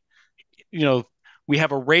really, we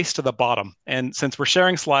have a race to the bottom. And since we're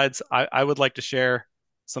sharing slides, I would like to share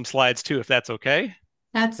some slides too, if that's okay.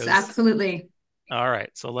 That's absolutely. All right,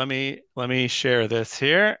 so let me share this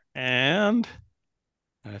here, and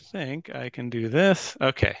I think I can do this.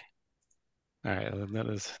 Okay. All right,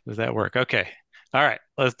 does that work? Okay. All right,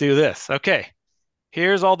 let's do this. Okay.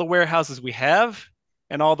 Here's all the warehouses we have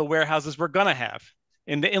and all the warehouses we're gonna have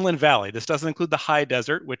in the Inland Valley. This doesn't include the high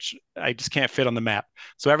desert, which I just can't fit on the map.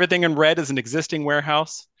 So everything in red is an existing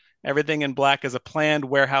warehouse. Everything in black is a planned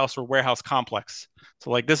warehouse or warehouse complex.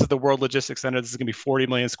 So like this is the World Logistics Center. This is gonna be 40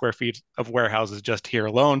 million square feet of warehouses just here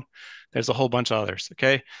alone. There's a whole bunch of others,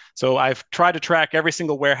 okay? So I've tried to track every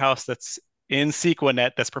single warehouse that's in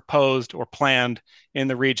Sequanet that's proposed or planned in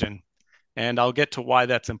the region. And I'll get to why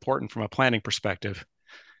that's important from a planning perspective.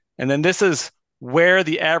 And then this is where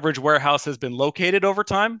the average warehouse has been located over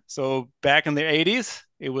time. So back in the 80s,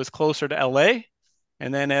 it was closer to LA.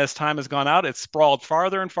 And then as time has gone out, it's sprawled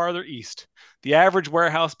farther and farther east. The average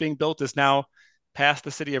warehouse being built is now past the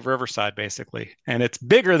city of Riverside, basically. And it's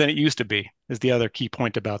bigger than it used to be, is the other key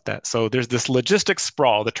point about that. So there's this logistics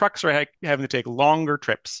sprawl. The trucks are having to take longer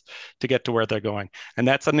trips to get to where they're going. And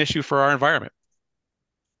that's an issue for our environment.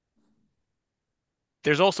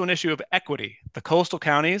 There's also an issue of equity. The coastal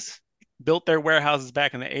counties built their warehouses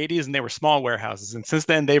back in the 80s, and they were small warehouses. And since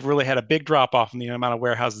then, they've really had a big drop off in the amount of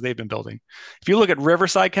warehouses they've been building. If you look at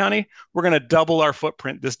Riverside County, we're going to double our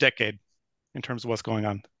footprint this decade in terms of what's going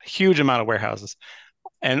on. A huge amount of warehouses.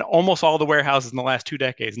 And almost all the warehouses in the last 2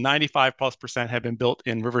 decades, 95+% have been built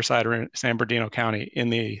in Riverside or in San Bernardino County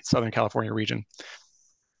in the Southern California region.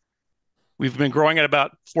 We've been growing at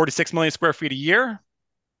about 46 million square feet a year,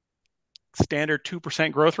 standard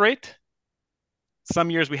 2% growth rate.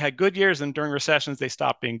 Some years we had good years, and during recessions, they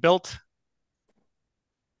stopped being built.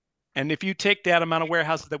 And if you take that amount of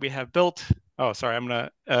warehouses that we have built, I'm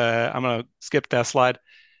gonna skip that slide,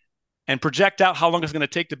 and project out how long it's going to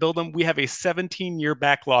take to build them, we have a 17-year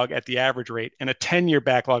backlog at the average rate and a 10-year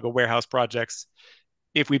backlog of warehouse projects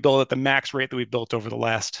if we build at the max rate that we've built over the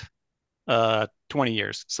last 20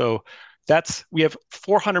 years. So we have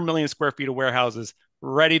 400 million square feet of warehouses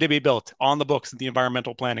ready to be built on the books in the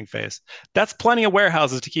environmental planning phase. That's plenty of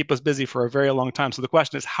warehouses to keep us busy for a very long time. So the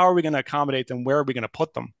question is, how are we going to accommodate them? Where are we going to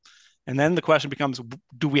put them? And then the question becomes,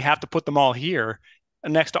 do we have to put them all here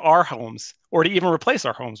next to our homes, or to even replace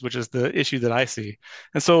our homes, which is the issue that I see.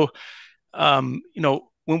 And so,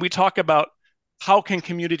 when we talk about how can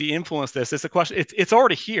community influence this, it's a question, it's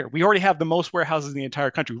already here. We already have the most warehouses in the entire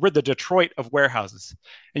country. We're the Detroit of warehouses.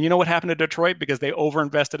 And you know what happened to Detroit? Because they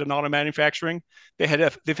overinvested in auto manufacturing. They've had a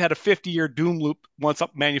 50-year doom loop once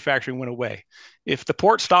manufacturing went away. If the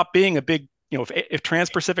port stopped being a big, if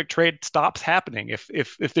trans-Pacific trade stops happening,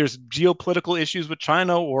 if there's geopolitical issues with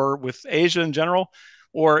China or with Asia in general,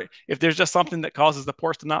 or if there's just something that causes the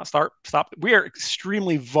ports to not stop, we are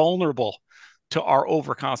extremely vulnerable to our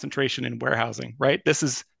over concentration in warehousing, right? This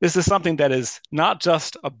is something that is not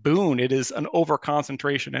just a boon, it is an over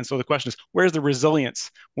concentration. And so the question is, where's the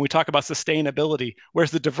resilience? When we talk about sustainability,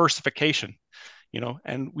 where's the diversification?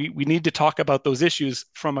 And we need to talk about those issues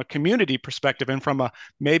from a community perspective and from a,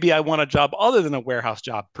 maybe I want a job other than a warehouse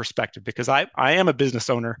job perspective, because I am a business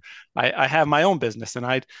owner. I have my own business, and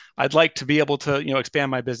I'd like to be able to,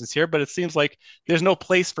 expand my business here, but it seems like there's no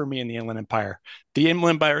place for me in the Inland Empire. The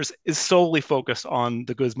Inland Empire is solely focused on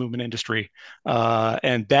the goods movement industry.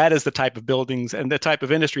 And that is the type of buildings and the type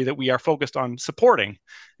of industry that we are focused on supporting.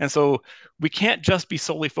 And so we can't just be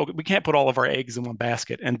solely focused, we can't put all of our eggs in one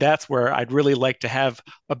basket. And that's where I'd really like to have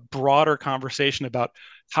a broader conversation about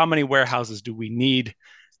how many warehouses do we need?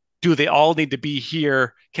 Do they all need to be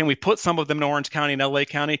here? Can we put some of them in Orange County and LA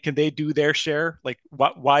County? Can they do their share? Like,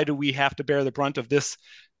 why do we have to bear the brunt of this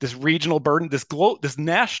regional burden, this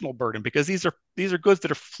national burden? Because these are goods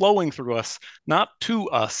that are flowing through us, not to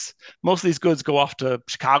us. Most of these goods go off to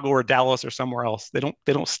Chicago or Dallas or somewhere else. They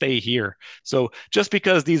don't stay here. So just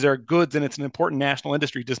because these are goods and it's an important national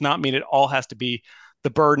industry does not mean it all has to be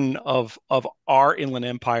the burden of our Inland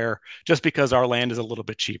Empire just because our land is a little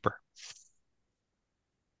bit cheaper.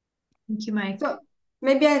 Thank you, Mike. So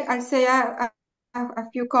maybe I'll say a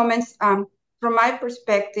few comments. From my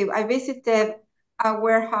perspective, I visited a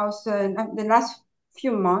warehouse the last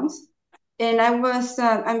few months, and I was,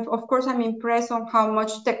 of course, I'm impressed on how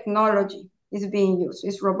much technology is being used.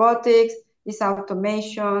 It's robotics, it's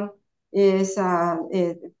automation, it's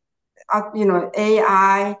AI,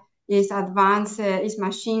 it's advanced, it's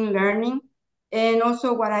machine learning, and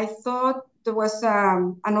also what I thought there was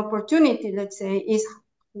an opportunity, let's say, is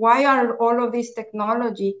why are all of this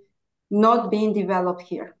technology not being developed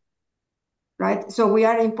here, right? So we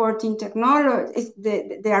are importing technology.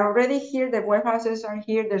 They are already here. The warehouses are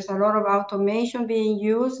here. There's a lot of automation being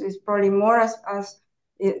used. It's probably more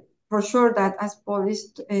for sure that as Paul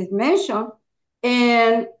is mentioned,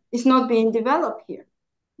 and it's not being developed here,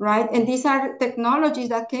 right? And these are technologies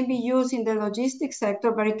that can be used in the logistics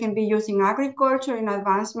sector, but it can be used in agriculture, in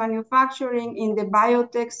advanced manufacturing, in the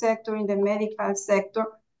biotech sector, in the medical sector,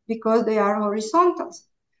 because they are horizontals.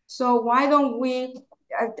 So why don't we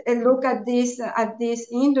look at this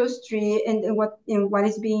industry and what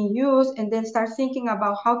is being used, and then start thinking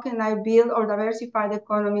about how can I build or diversify the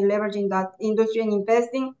economy, leveraging that industry and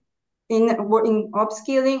investing in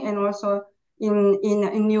upskilling and also in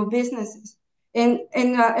new businesses. And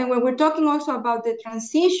when we're talking also about the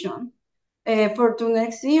transition to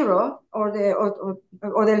net zero or the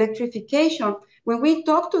electrification, when we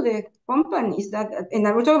talk to the companies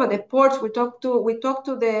and we talk about the ports, we talk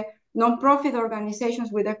to the nonprofit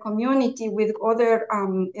organizations, with the community, with other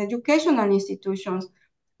educational institutions,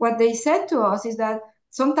 what they said to us is that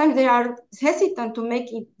sometimes they are hesitant to make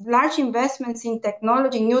large investments in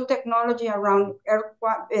technology, new technology around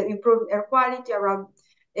improved air quality, around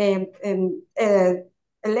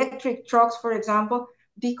electric trucks, for example,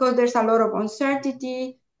 because there's a lot of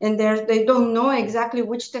uncertainty, and they don't know exactly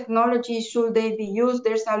which technology should they be used.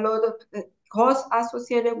 There's a lot of costs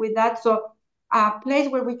associated with that. So a place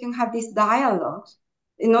where we can have these dialogues,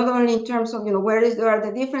 not only in terms of where are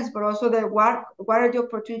the difference, but also what are the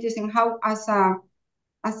opportunities, and how as a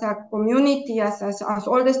community, as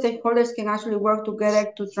all the stakeholders can actually work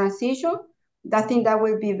together to transition. I think that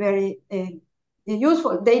will be very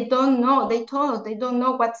useful. They don't know. They told us they don't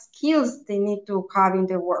know what skills they need to have in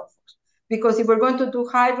the workforce. Because if we're going to do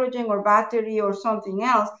hydrogen or battery or something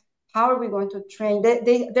else, how are we going to train?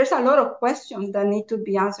 There's a lot of questions that need to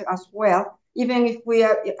be answered as well, even if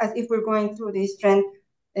we're going through this trend.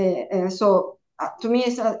 So to me,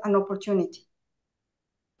 it's an opportunity.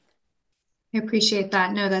 I appreciate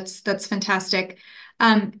that. No, that's fantastic.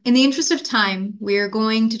 In the interest of time, we are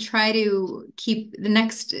going to try to keep the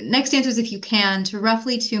next answers, if you can, to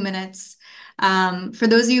roughly 2 minutes. For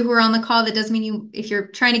those of you who are on the call, that does mean if you're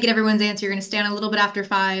trying to get everyone's answer, you're going to stay on a little bit after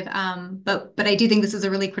 5. But I do think this is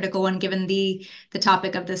a really critical one given the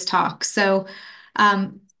topic of this talk. So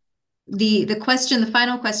the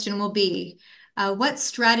final question will be, what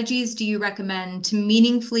strategies do you recommend to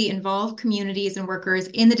meaningfully involve communities and workers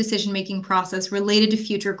in the decision-making process related to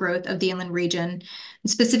future growth of the inland region? And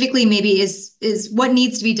specifically, maybe is what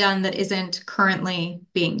needs to be done that isn't currently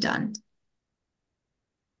being done?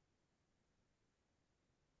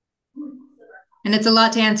 And it's a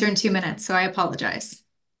lot to answer in 2 minutes, so I apologize.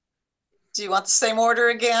 Do you want the same order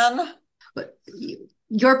again?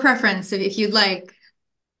 Your preference, if you'd like.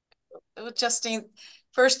 Justine,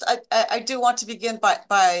 first, I do want to begin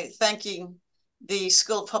by thanking the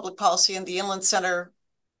School of Public Policy and the Inland Center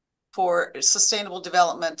for Sustainable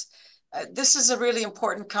Development. This is a really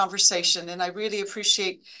important conversation, and I really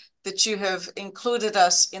appreciate that you have included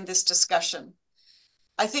us in this discussion.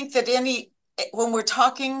 I think that when we're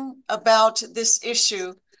talking about this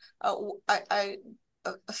issue, a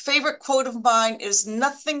favorite quote of mine is,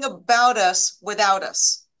 "Nothing about us without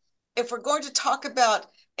us." If we're going to talk about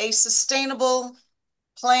a sustainable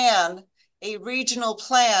plan, a regional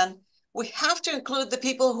plan, we have to include the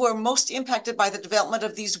people who are most impacted by the development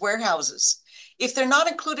of these warehouses. If they're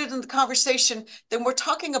not included in the conversation, then we're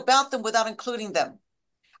talking about them without including them.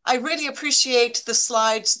 I really appreciate the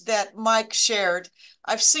slides that Mike shared.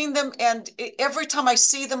 I've seen them, and every time I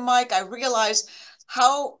see them, Mike, I realize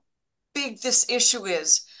how big this issue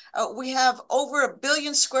is. We have over 1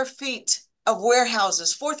 billion square feet of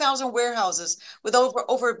warehouses, 4,000 warehouses with over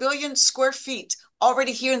 1 billion square feet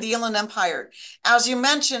already here in the Inland Empire. As you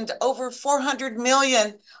mentioned, over 400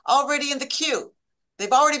 million already in the queue.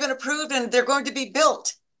 They've already been approved and they're going to be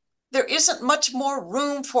built. There isn't much more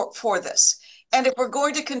room for this. And if we're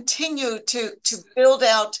going to continue to build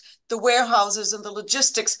out the warehouses and the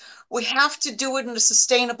logistics, we have to do it in a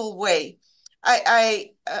sustainable way.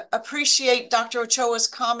 I appreciate Dr. Ochoa's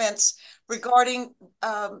comments regarding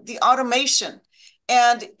the automation.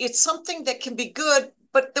 And it's something that can be good,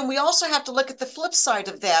 but then we also have to look at the flip side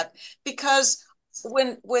of that, because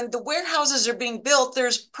when the warehouses are being built,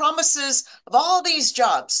 there's promises of all these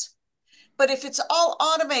jobs. But if it's all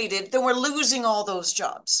automated, then we're losing all those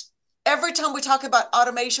jobs. Every time we talk about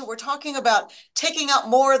automation, we're talking about taking out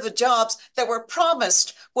more of the jobs that were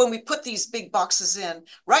promised when we put these big boxes in,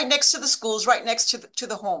 right next to the schools, right next to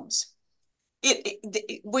the homes.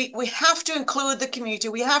 We have to include the community.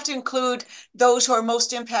 We have to include those who are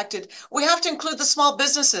most impacted. We have to include the small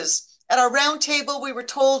businesses. At our roundtable, we were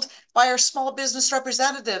told by our small business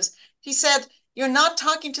representatives, he said, "You're not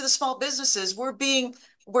talking to the small businesses. We're being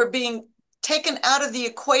taken out of the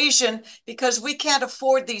equation because we can't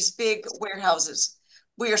afford these big warehouses.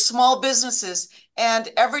 We are small businesses,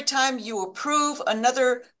 and every time you approve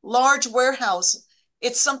another large warehouse,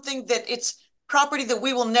 it's something that it's property that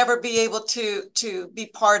we will never be able to be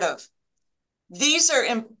part of." These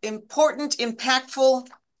are important, impactful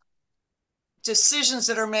decisions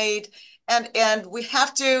that are made, and we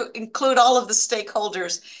have to include all of the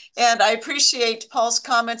stakeholders. And I appreciate Paul's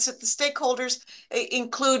comments that the stakeholders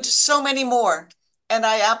include so many more. And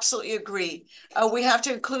I absolutely agree. We have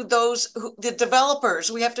to include the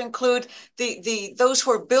developers. We have to include those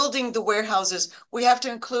who are building the warehouses. We have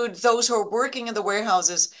to include those who are working in the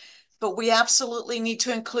warehouses. But we absolutely need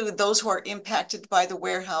to include those who are impacted by the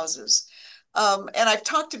warehouses. And I've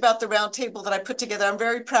talked about the roundtable that I put together. I'm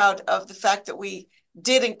very proud of the fact that we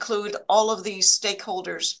did include all of these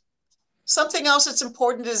stakeholders. Something else that's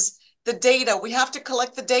important is the data. We have to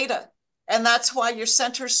collect the data. And that's why your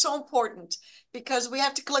center is so important, because we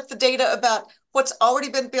have to collect the data about what's already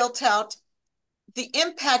been built out, the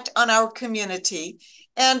impact on our community,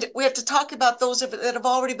 and we have to talk about those that have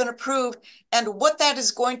already been approved and what that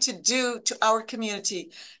is going to do to our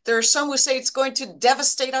community. There are some who say it's going to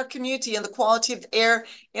devastate our community and the quality of air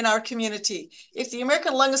in our community. If the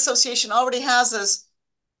American Lung Association already has us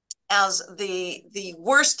as the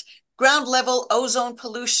worst ground level ozone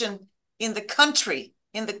pollution in the country,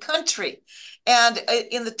 and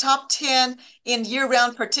in the top 10 in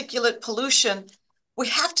year-round particulate pollution, we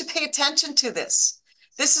have to pay attention to this.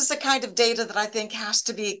 This is the kind of data that I think has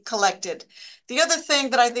to be collected. The other thing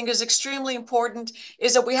that I think is extremely important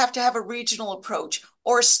is that we have to have a regional approach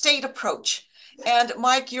or a state approach. And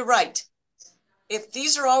Mike, you're right. If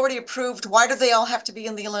these are already approved, why do they all have to be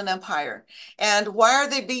in the Inland Empire? And why are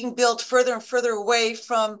they being built further and further away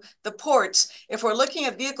from the ports? If we're looking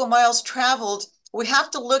at vehicle miles traveled, we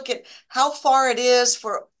have to look at how far it is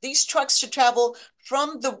for these trucks to travel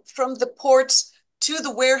from the ports to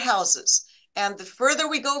the warehouses. And the further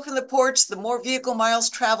we go from the ports, the more vehicle miles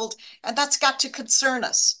traveled, and that's got to concern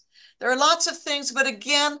us. There are lots of things, but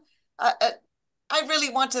again, I really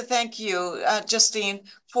want to thank you, Justine,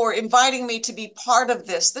 for inviting me to be part of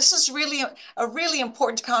this. This is really a really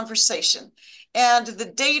important conversation. And the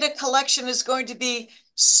data collection is going to be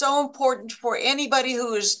so important for anybody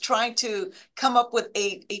who is trying to come up with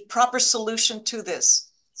a proper solution to this.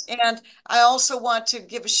 And I also want to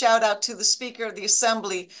give a shout out to the Speaker of the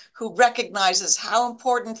Assembly, who recognizes how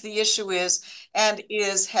important the issue is and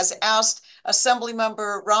has asked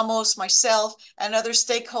Assemblymember Ramos, myself, and other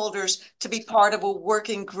stakeholders to be part of a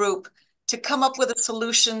working group to come up with a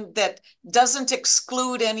solution that doesn't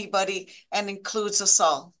exclude anybody and includes us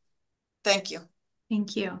all. Thank you.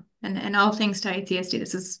 Thank you. And all thanks to ITSD.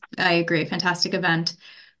 This is, I agree, a fantastic event.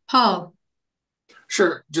 Paul.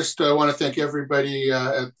 Sure. Just want to thank everybody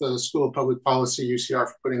at the School of Public Policy, UCR,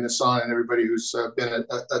 for putting this on, and everybody who's been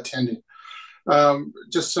attending.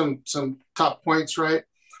 Just some top points, right?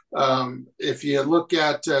 If you look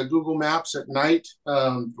at Google Maps at night,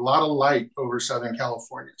 a lot of light over Southern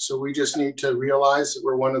California. So we just need to realize that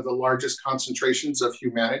we're one of the largest concentrations of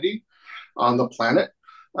humanity on the planet.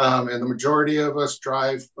 And the majority of us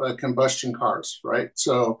drive combustion cars, right?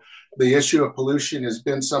 So the issue of pollution has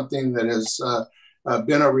been something that has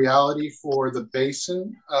been a reality for the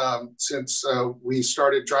basin since we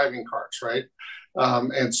started driving cars, right?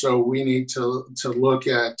 And so we need to look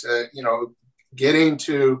at, getting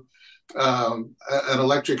to an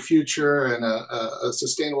electric future and a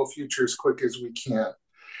sustainable future as quick as we can.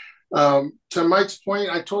 To Mike's point,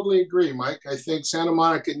 I totally agree, Mike. I think Santa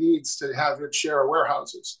Monica needs to have its share of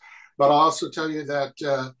warehouses. But I'll also tell you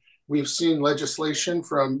that we've seen legislation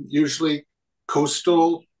from usually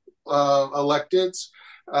coastal electeds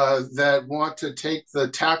that want to take the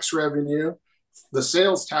tax revenue, the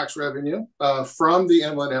sales tax revenue from the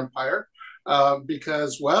Inland Empire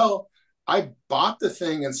because, well, I bought the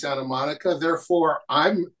thing in Santa Monica, therefore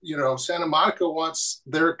Santa Monica wants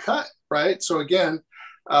their cut, right? So again,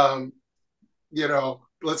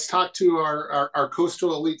 let's talk to our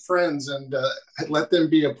coastal elite friends and let them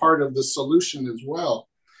be a part of the solution as well.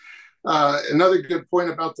 Another good point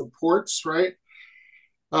about the ports, right?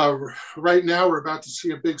 Right now, we're about to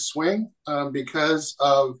see a big swing because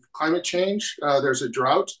of climate change. There's a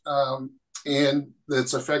drought and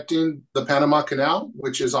that's affecting the Panama Canal,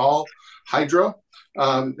 which is all hydro.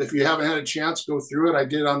 If you haven't had a chance, go through it. I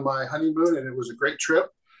did on my honeymoon, and it was a great trip,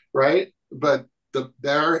 right? But they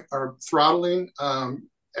are throttling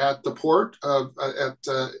at the port at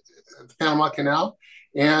the Panama Canal,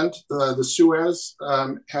 and the Suez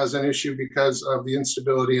has an issue because of the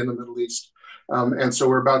instability in the Middle East. And so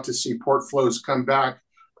we're about to see port flows come back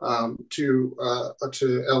to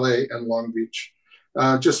LA and Long Beach.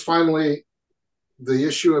 Just finally, the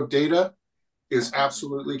issue of data is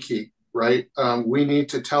absolutely key, right? We need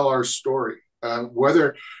to tell our story,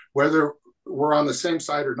 whether we're on the same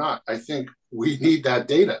side or not. I think we need that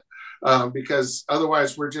data because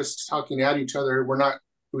otherwise we're just talking at each other.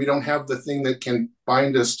 We don't have the thing that can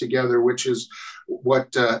bind us together, which is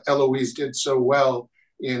what Eloise did so well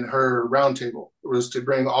in her roundtable, was to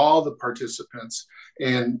bring all the participants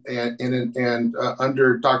and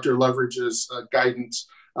under Dr. Loveridge's guidance,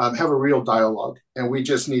 have a real dialogue. And we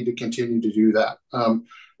just need to continue to do that.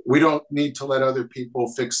 We don't need to let other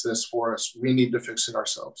people fix this for us. We need to fix it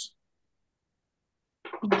ourselves.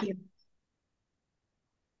 Thank you.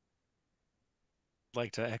 I'd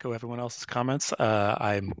like to echo everyone else's comments.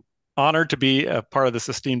 I'm honored to be a part of this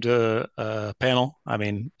esteemed panel. I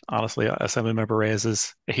mean, honestly, Assemblymember Reyes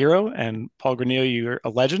is a hero, and Paul Granillo, you're a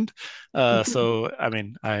legend. So, I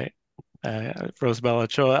mean, Rosabella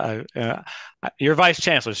Ochoa, you're vice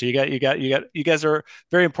chancellor, so you guys are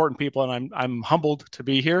very important people, and I'm humbled to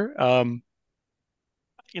be here.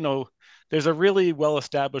 There's a really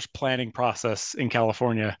well-established planning process in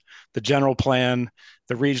California. The general plan,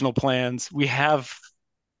 the regional plans. We have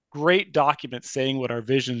great documents saying what our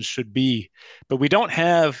visions should be, but we don't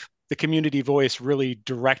have the community voice really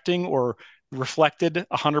directing or reflected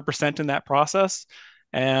 100% in that process.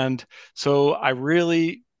 And so I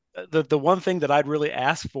really, the one thing that I'd really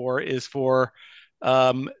ask for is for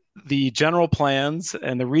the general plans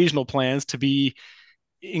and the regional plans to be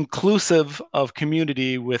inclusive of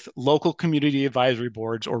community, with local community advisory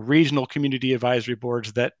boards or regional community advisory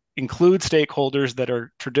boards that include stakeholders that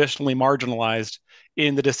are traditionally marginalized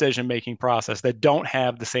in the decision-making process, that don't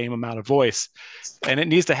have the same amount of voice. And it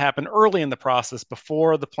needs to happen early in the process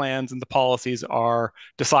before the plans and the policies are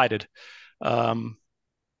decided. That's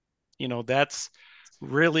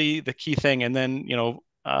really the key thing. And then,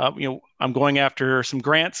 I'm going after some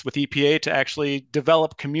grants with EPA to actually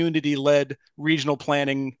develop community-led regional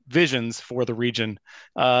planning visions for the region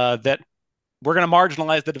that we're going to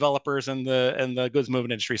marginalize the developers and the goods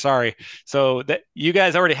movement industry. Sorry. So that you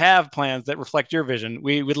guys already have plans that reflect your vision.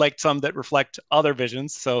 We would like some that reflect other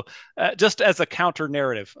visions. So just as a counter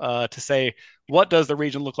narrative to say, what does the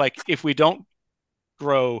region look like if we don't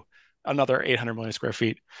grow another 800 million square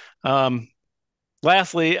feet?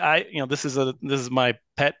 Lastly, this is my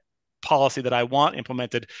pet policy that I want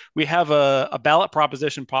implemented. We have a ballot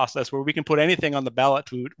proposition process where we can put anything on the ballot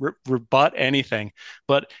to rebut anything.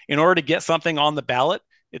 But in order to get something on the ballot,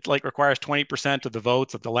 it requires 20% of the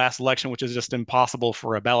votes of the last election, which is just impossible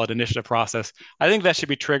for a ballot initiative process. I think that should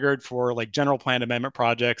be triggered for general plan amendment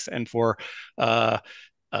projects and for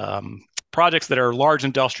projects that are large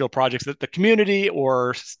industrial projects that the community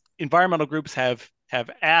or environmental groups have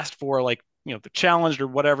asked for, the challenged or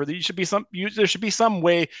whatever. There should be some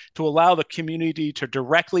way to allow the community to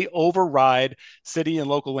directly override city and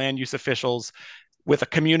local land use officials with a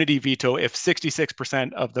community veto if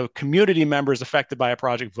 66% of the community members affected by a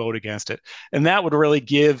project vote against it. And that would really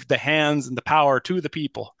give the hands and the power to the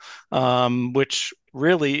people, which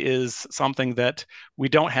really is something that we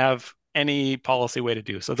don't have any policy way to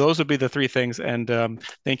do. So those would be the three things. And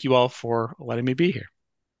thank you all for letting me be here.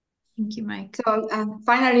 Thank you, Mike. So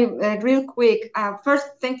finally, real quick, first,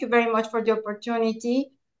 thank you very much for the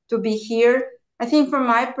opportunity to be here. I think from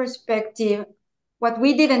my perspective, what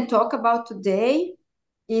we didn't talk about today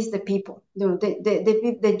is the people,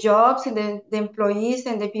 the jobs and the employees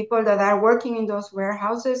and the people that are working in those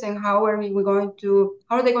warehouses, and how are they going to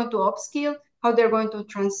upskill, how they're going to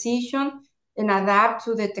transition and adapt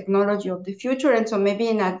to the technology of the future. And so maybe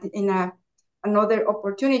in another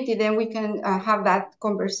opportunity, then we can have that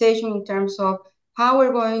conversation in terms of how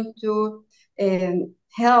we're going to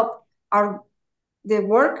help the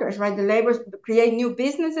workers, right, the laborers, create new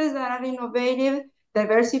businesses that are innovative,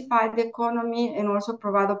 diversify the economy, and also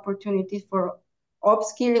provide opportunities for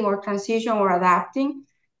upskilling or transition or adapting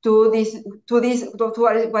to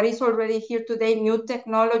what is already here today, new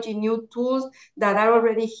technology, new tools that are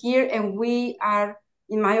already here, and we are,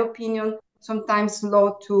 in my opinion, sometimes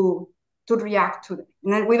slow to react to them.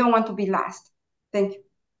 And we don't want to be last. Thank you.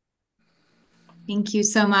 Thank you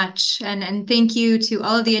so much. And thank you to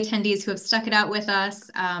all of the attendees who have stuck it out with us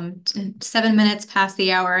 7 minutes past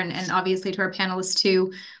the hour, and obviously to our panelists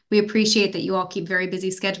too. We appreciate that you all keep very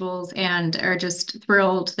busy schedules and are just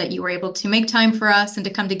thrilled that you were able to make time for us and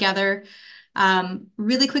to come together.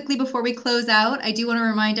 Really quickly before we close out, I do want to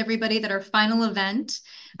remind everybody that our final event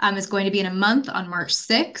is going to be in a month on March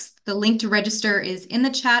 6th. The link to register is in the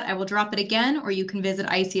chat. I will drop it again, or you can visit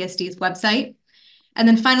ICSD's website. And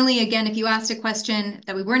then finally, again, if you asked a question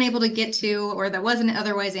that we weren't able to get to or that wasn't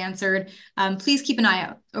otherwise answered, please keep an eye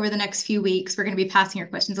out over the next few weeks. We're going to be passing your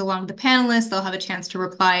questions along to the panelists. They'll have a chance to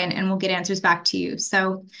reply, and we'll get answers back to you.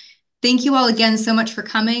 So thank you all again so much for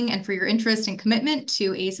coming and for your interest and commitment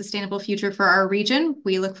to a sustainable future for our region.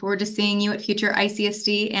 We look forward to seeing you at future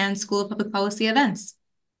ICSD and School of Public Policy events.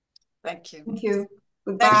 Thank you. Thank you.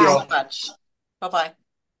 Goodbye. Thank you so much. Bye-bye.